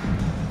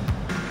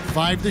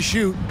 5 to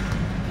shoot.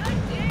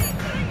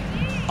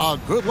 A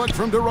good look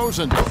from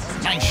DeRozan.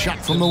 Nice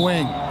shot from the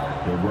wing.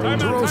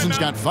 DeRozan's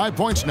got 5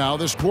 points now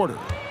this quarter.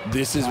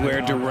 This is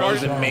where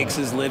DeRozan makes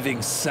his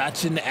living.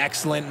 Such an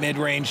excellent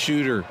mid-range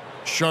shooter.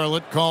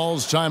 Charlotte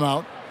calls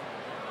timeout.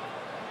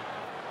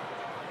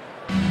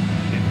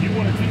 If you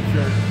want a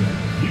t-shirt,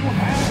 you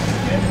have to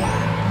get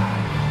loud.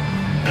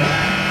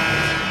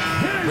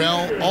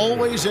 Well,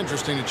 always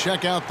interesting to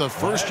check out the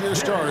first-year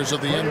stars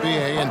of the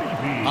NBA. And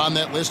on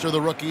that list are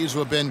the rookies who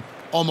have been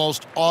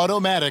almost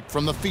automatic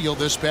from the field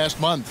this past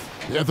month.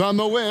 Fifth on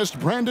the list,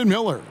 Brandon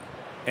Miller.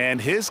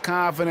 And his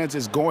confidence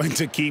is going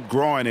to keep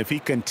growing if he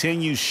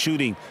continues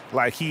shooting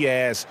like he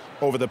has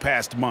over the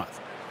past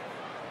month.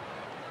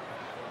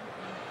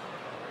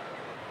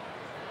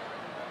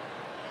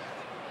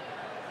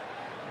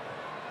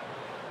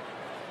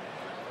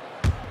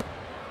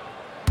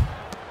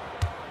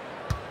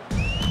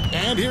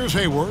 And here's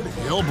Hayward.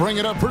 He'll bring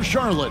it up for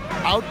Charlotte.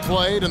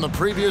 Outplayed in the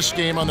previous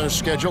game on their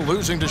schedule,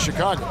 losing to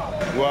Chicago.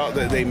 Well,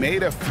 they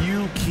made a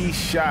few key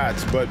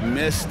shots, but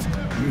missed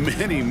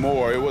many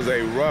more. It was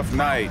a rough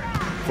night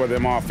for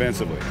them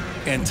offensively.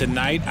 And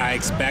tonight, I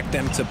expect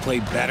them to play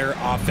better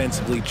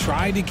offensively.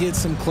 Try to get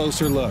some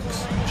closer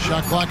looks.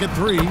 Shot clock at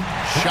 3.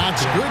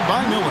 Shots good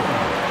by Miller.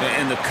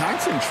 And the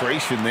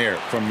concentration there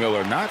from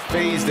Miller, not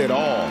fazed at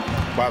all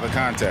by the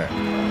contact.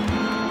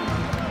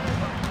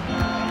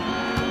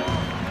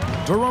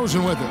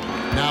 DeRozan with it.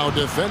 Now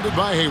defended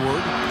by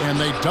Hayward. And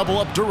they double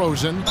up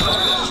DeRozan.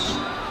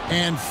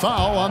 And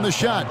foul on the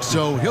shot,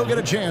 so he'll get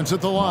a chance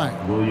at the line.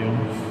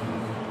 Williams,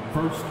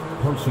 first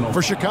personal.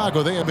 For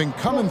Chicago, they have been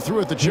coming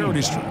through at the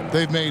charity stripe.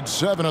 They've made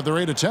 7 of their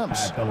 8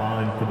 attempts. At the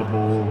line for the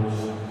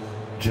Bulls,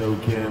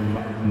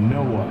 Joakim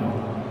Noah.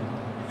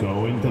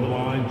 Going to the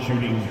line,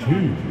 shooting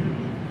 2.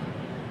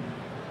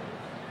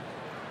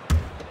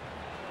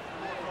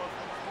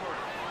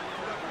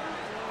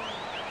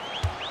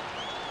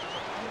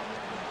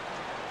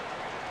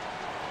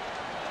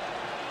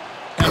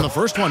 And the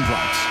first one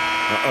drops.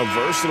 A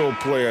versatile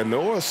player.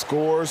 Noah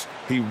scores,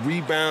 he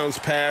rebounds,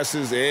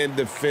 passes, and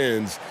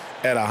defends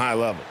at a high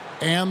level.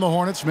 And the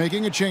Hornets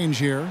making a change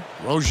here.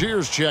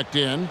 Rozier's checked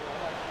in.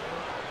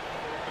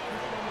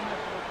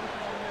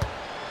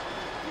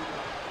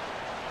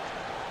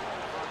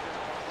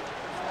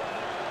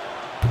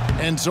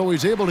 And so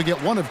he's able to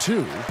get 1 of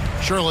 2.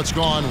 Charlotte's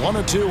gone 1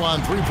 of 2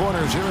 on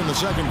three-pointers here in the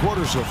second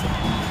quarter so far.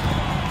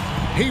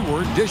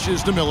 Hayward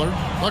dishes to Miller.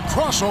 A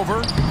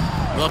crossover.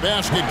 The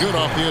basket good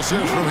off the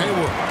assist from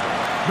Hayward.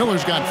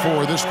 Miller's got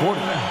 4 this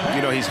quarter.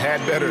 You know, he's had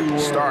better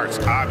starts,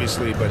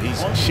 obviously, but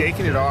he's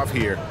shaking it off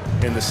here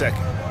in the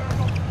second.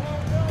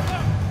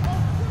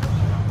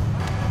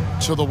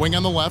 So the wing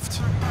on the left.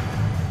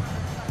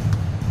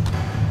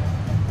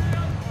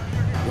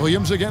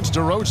 Williams against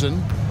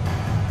DeRozan.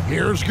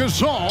 Here's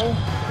Gasol.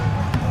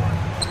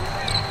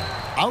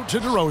 Out to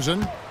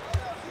DeRozan.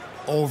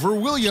 Over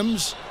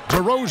Williams.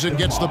 DeRozan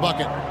gets the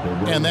bucket.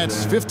 And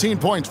that's 15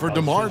 points for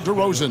DeMar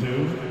DeRozan.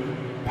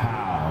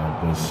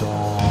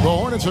 The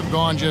Hornets have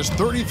gone just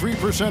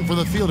 33% for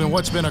the field in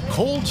what's been a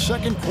cold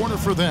second quarter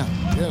for them.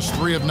 Just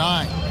 3 of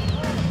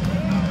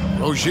 9.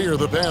 Rozier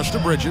the pass to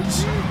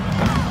Bridges.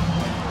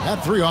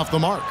 That 3 off the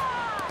mark.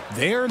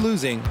 They're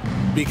losing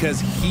because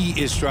he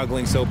is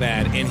struggling so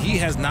bad, and he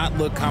has not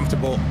looked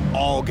comfortable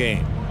all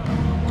game.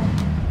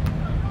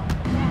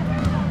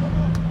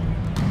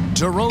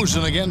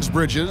 DeRozan against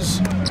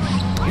Bridges.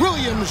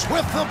 Williams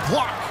with the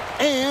block,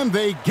 and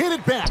they get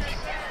it back.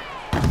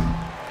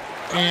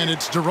 And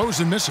it's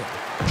DeRozan missing.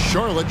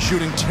 Charlotte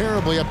shooting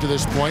terribly up to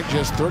this point,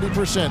 just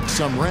 30%.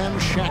 Some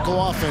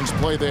ramshackle offense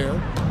play there.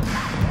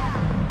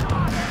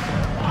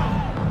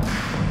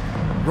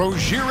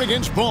 Rozier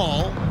against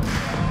Ball.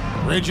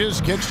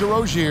 Bridges kicks to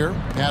Rozier.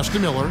 Pass to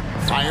Miller.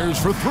 Fires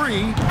for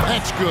 3.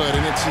 That's good,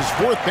 and it's his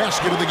 4th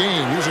basket of the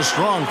game. He's a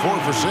strong 4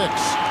 for 6.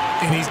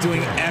 And he's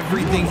doing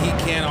everything he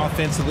can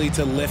offensively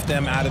to lift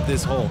them out of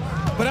this hole.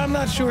 But I'm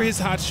not sure his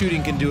hot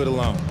shooting can do it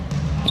alone.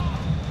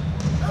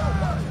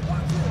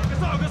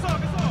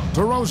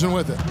 DeRozan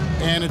with it.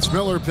 And it's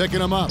Miller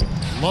picking him up.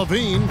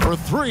 Levine for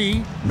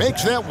 3.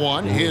 Makes that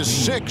one his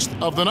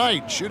 6th of the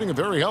night. Shooting a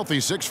very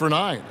healthy 6 for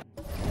 9.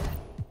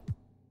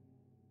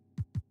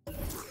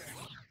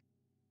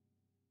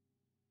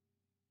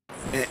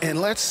 And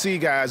let's see,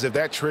 guys, if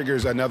that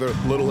triggers another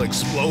little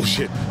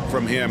explosion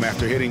from him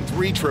after hitting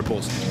 3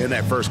 triples in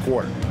that first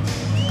quarter.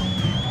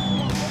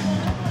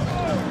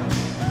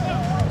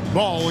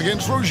 Ball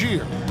against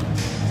Rozier.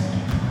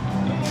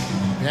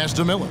 Pass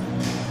to Miller.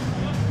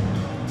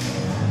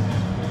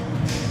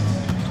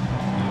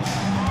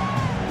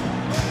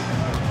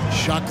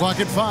 Shot clock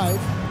at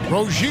 5.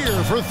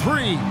 Rozier for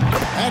 3.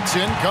 That's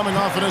in, coming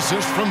off an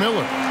assist from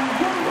Miller.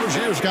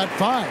 Rozier's got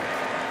 5.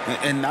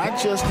 And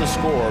not just the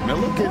score.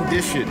 Miller can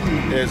dish it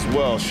as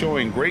well,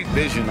 showing great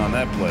vision on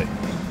that play.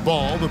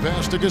 Ball, the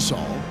pass to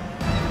Gasol.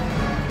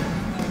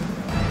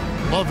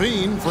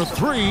 Levine for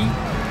 3.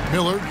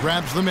 Miller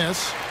grabs the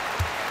miss.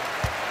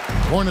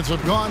 Hornets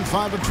have gone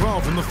 5 of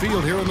 12 from the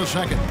field here in the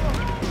second.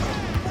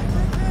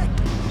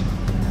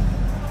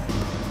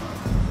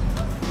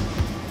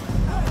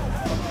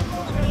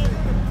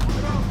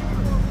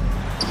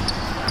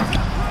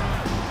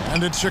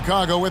 And it's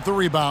Chicago with the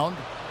rebound.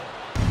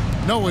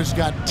 Noah's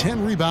got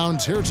 10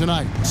 rebounds here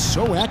tonight.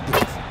 So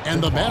active.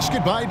 And the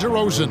basket by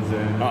DeRozan.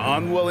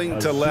 Unwilling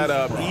to let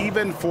up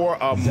even for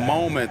a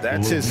moment.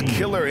 That's his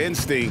killer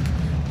instinct,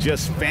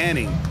 just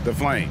fanning the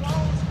flames.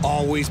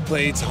 Always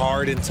plays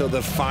hard until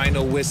the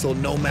final whistle,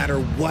 no matter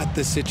what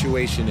the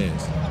situation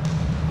is.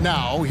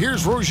 Now,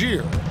 here's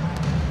Rozier.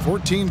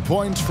 14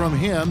 points from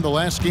him the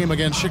last game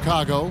against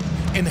Chicago.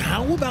 And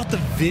how about the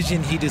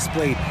vision he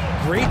displayed?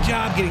 Great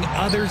job getting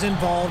others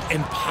involved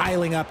and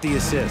piling up the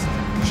assist.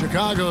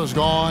 Chicago's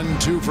gone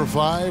 2 for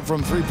 5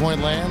 from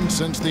three-point land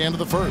since the end of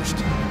the first.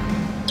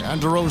 And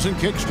DeRozan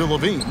kicks to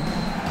Levine.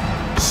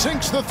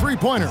 Sinks the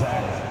three-pointer.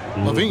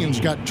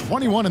 Levine's got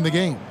 21 in the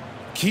game.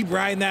 Keep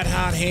riding that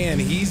hot hand.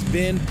 He's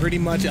been pretty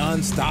much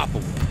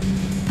unstoppable.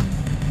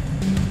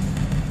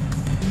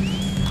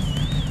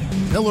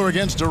 Miller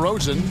against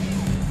DeRozan.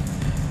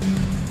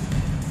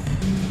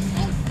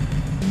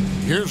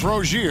 Here's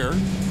Rozier.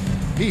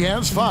 He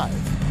has 5.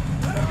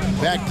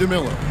 Back to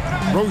Miller.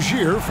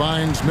 Rozier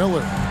finds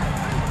Miller.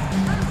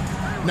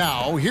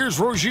 Now, here's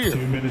Rozier.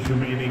 2 minutes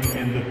remaining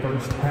in the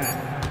first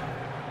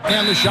half.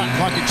 And the shot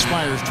clock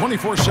expires.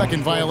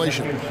 24-second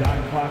violation.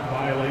 Shot clock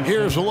violation.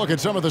 Here's a look at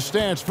some of the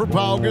stats for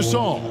Pau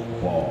Gasol.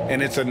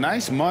 And it's a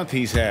nice month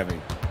he's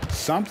having.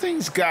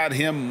 Something's got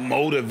him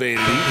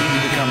motivated.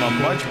 He's become a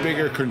much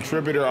bigger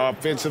contributor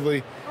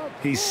offensively.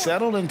 He's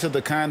settled into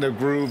the kind of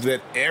groove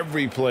that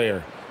every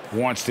player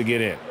wants to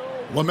get in.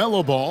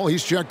 LaMelo Ball,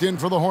 he's checked in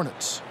for the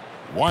Hornets.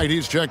 White,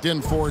 he's checked in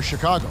for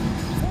Chicago.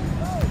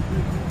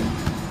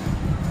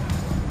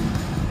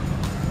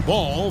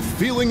 Ball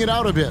feeling it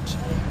out a bit.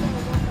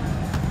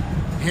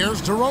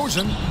 Here's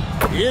DeRozan.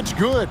 It's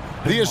good.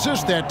 The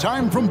assist that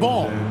time from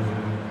Ball.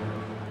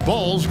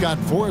 Ball's got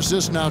 4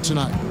 assists now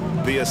tonight.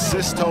 The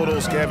assist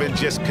totals, Kevin,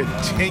 just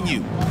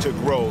continue to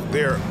grow.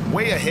 They're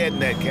way ahead in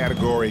that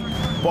category.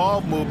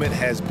 Ball movement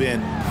has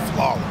been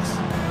flawless.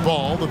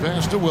 Ball, the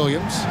pass to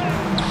Williams.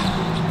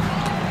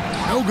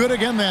 No good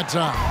again that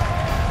time.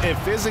 And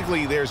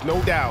physically, there's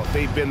no doubt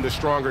they've been the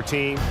stronger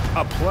team.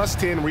 A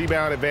 +10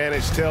 rebound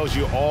advantage tells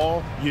you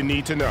all you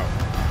need to know.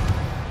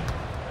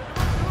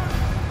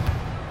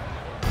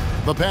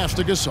 The pass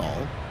to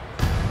Gasol.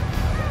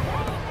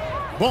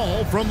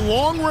 Ball from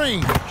long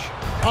range.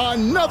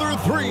 Another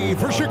 3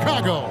 for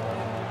Chicago.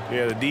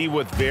 Yeah, the D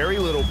with very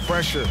little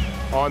pressure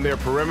on their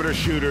perimeter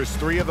shooters.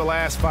 3 of the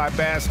last 5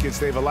 baskets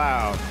they've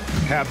allowed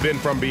have been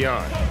from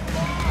beyond.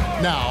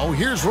 Now,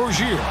 here's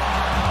Rozier.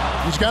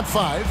 He's got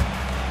 5.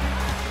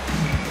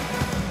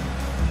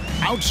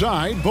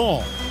 Outside,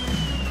 Ball.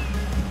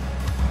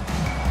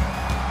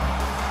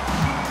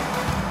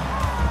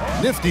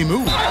 Nifty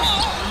move.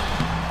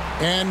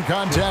 And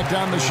contact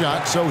on the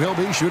shot, so he'll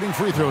be shooting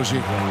free throws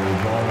here.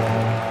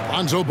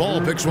 Lonzo Ball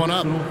picks one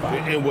up.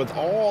 And with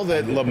all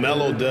that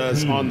LaMelo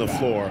does on the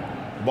floor,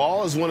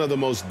 Ball is one of the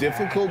most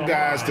difficult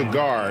guys to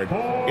guard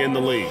in the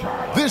league.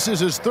 This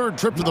is his 3rd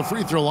trip to the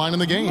free throw line in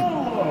the game.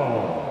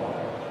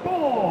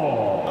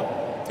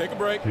 Take a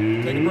break.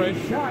 Take a break.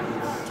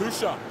 2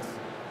 shots.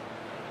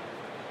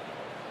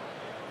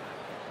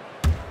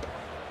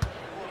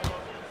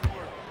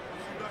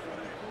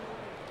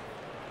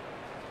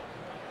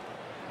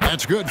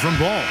 That's good from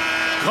Ball.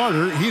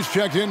 Carter, he's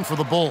checked in for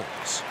the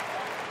Bulls.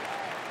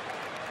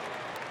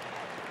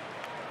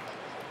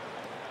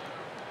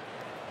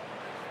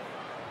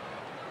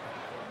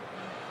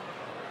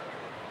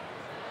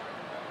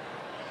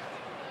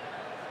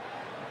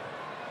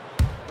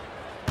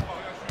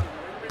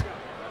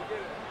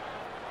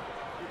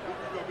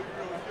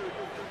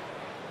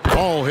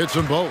 Ball hits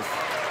them both.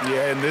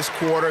 Yeah, in this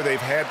quarter, they've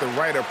had the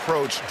right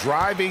approach,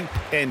 driving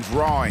and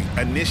drawing,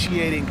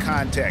 initiating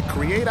contact,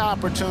 create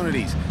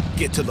opportunities,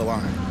 get to the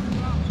line.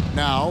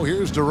 Now,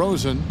 here's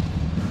DeRozan.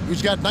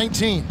 He's got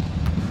 19.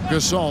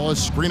 Gasol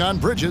is screen on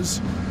Bridges.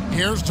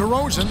 Here's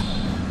DeRozan.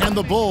 And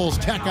the Bulls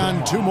tack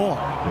on 2 more.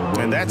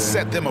 And that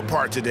set them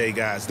apart today,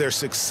 guys. Their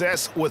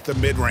success with the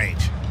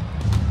mid-range.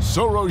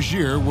 So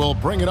Rozier will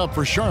bring it up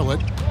for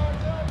Charlotte.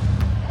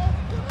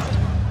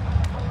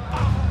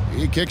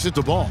 He kicks it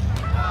to Ball.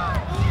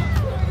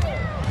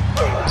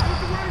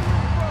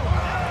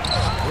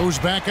 Goes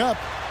back up.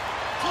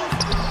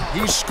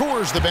 He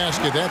scores the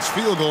basket. That's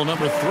field goal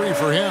number 3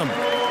 for him.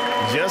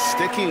 Just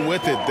sticking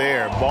with it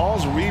there.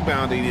 Ball's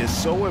rebounding is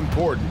so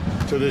important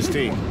to this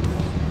team.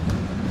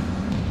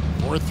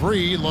 For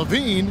 3,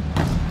 Levine.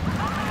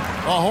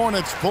 The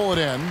Hornets pull it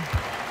in.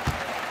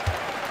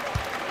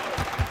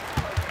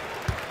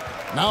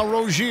 Now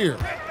Rozier.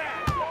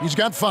 He's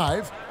got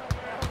 5.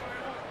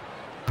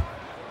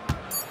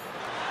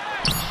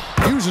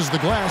 Uses the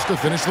glass to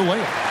finish the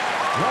layup.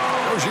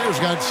 Rozier's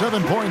got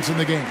 7 points in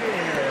the game.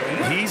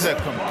 He's a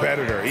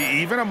competitor.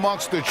 Even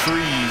amongst the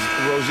trees,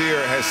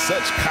 Rozier has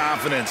such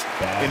confidence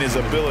in his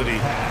ability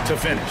to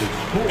finish.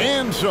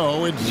 And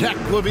so it's Zach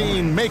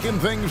LaVine making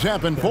things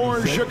happen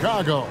for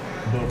Chicago.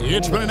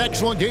 It's been an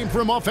excellent game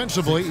for him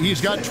offensively.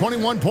 He's got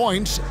 21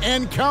 points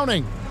and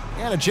counting.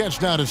 And a chance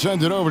now to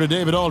send it over to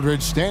David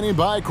Aldridge, standing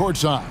by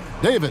courtside.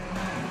 David.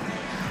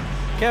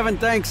 Kevin,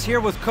 thanks. Here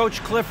with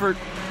Coach Clifford.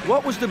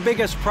 What was the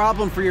biggest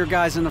problem for your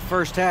guys in the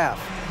first half?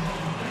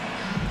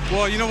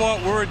 Well, you know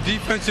what? We're a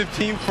defensive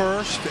team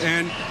first,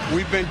 and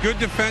we've been good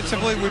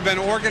defensively. We've been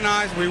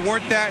organized. We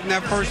weren't that in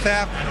that first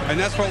half, and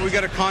that's what we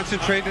got to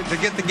concentrate to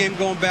get the game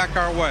going back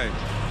our way.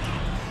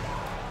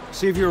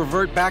 See if you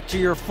revert back to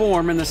your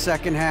form in the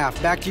second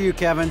half. Back to you,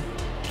 Kevin.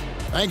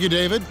 Thank you,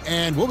 David.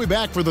 And we'll be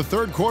back for the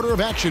 3rd quarter of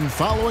action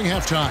following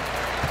halftime.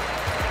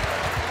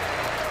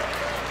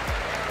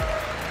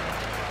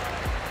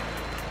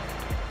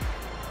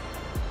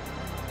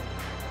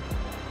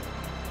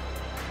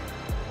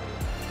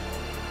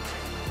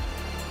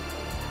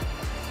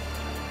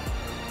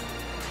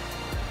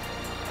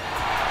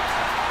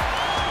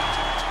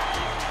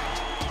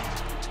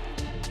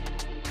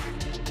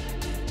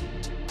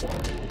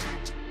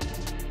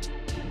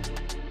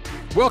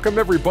 Welcome,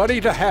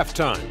 everybody, to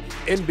halftime.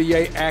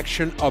 NBA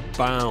action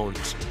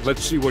abounds.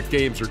 Let's see what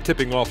games are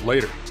tipping off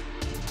later.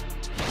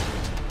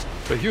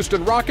 The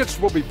Houston Rockets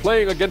will be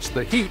playing against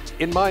the Heat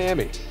in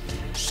Miami.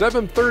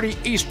 7:30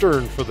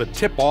 Eastern for the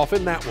tip-off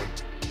in that one.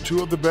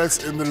 2 of the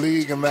best in the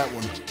league in that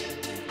one.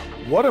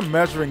 What a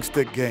measuring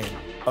stick game.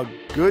 A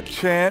good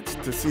chance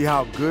to see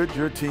how good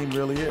your team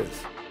really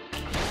is.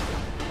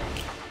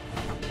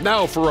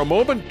 Now for a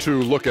moment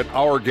to look at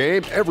our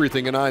game.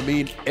 Everything, and I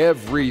mean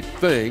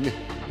everything,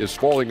 is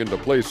falling into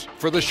place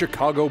for the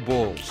Chicago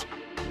Bulls.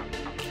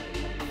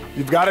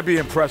 You've got to be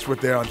impressed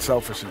with their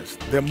unselfishness.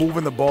 They're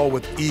moving the ball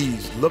with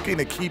ease, looking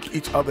to keep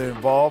each other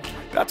involved.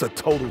 That's a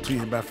total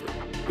team effort.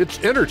 It's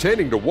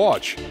entertaining to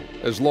watch,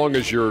 as long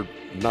as you're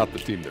not the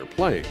team they're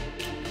playing.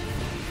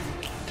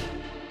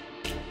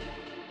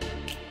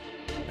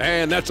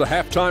 And that's a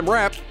halftime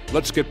wrap.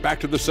 Let's get back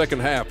to the second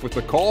half with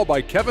the call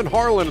by Kevin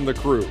Harlan and the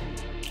crew.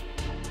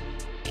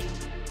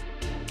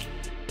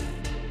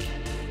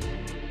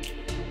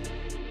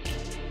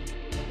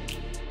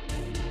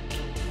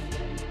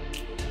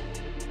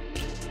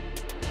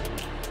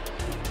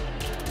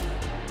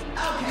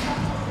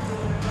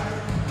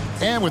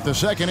 And with the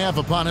second half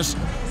upon us,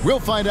 we'll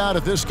find out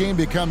if this game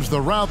becomes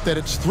the route that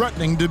it's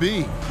threatening to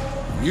be.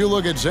 You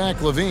look at Zach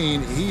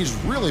LaVine, he's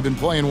really been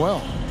playing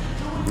well.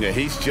 Yeah,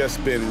 he's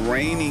just been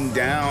raining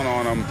down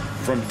on him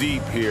from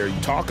deep here. You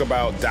talk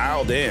about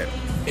dialed in.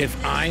 If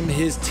I'm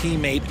his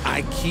teammate,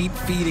 I keep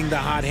feeding the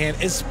hot hand,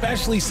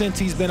 especially since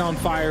he's been on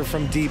fire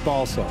from deep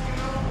also.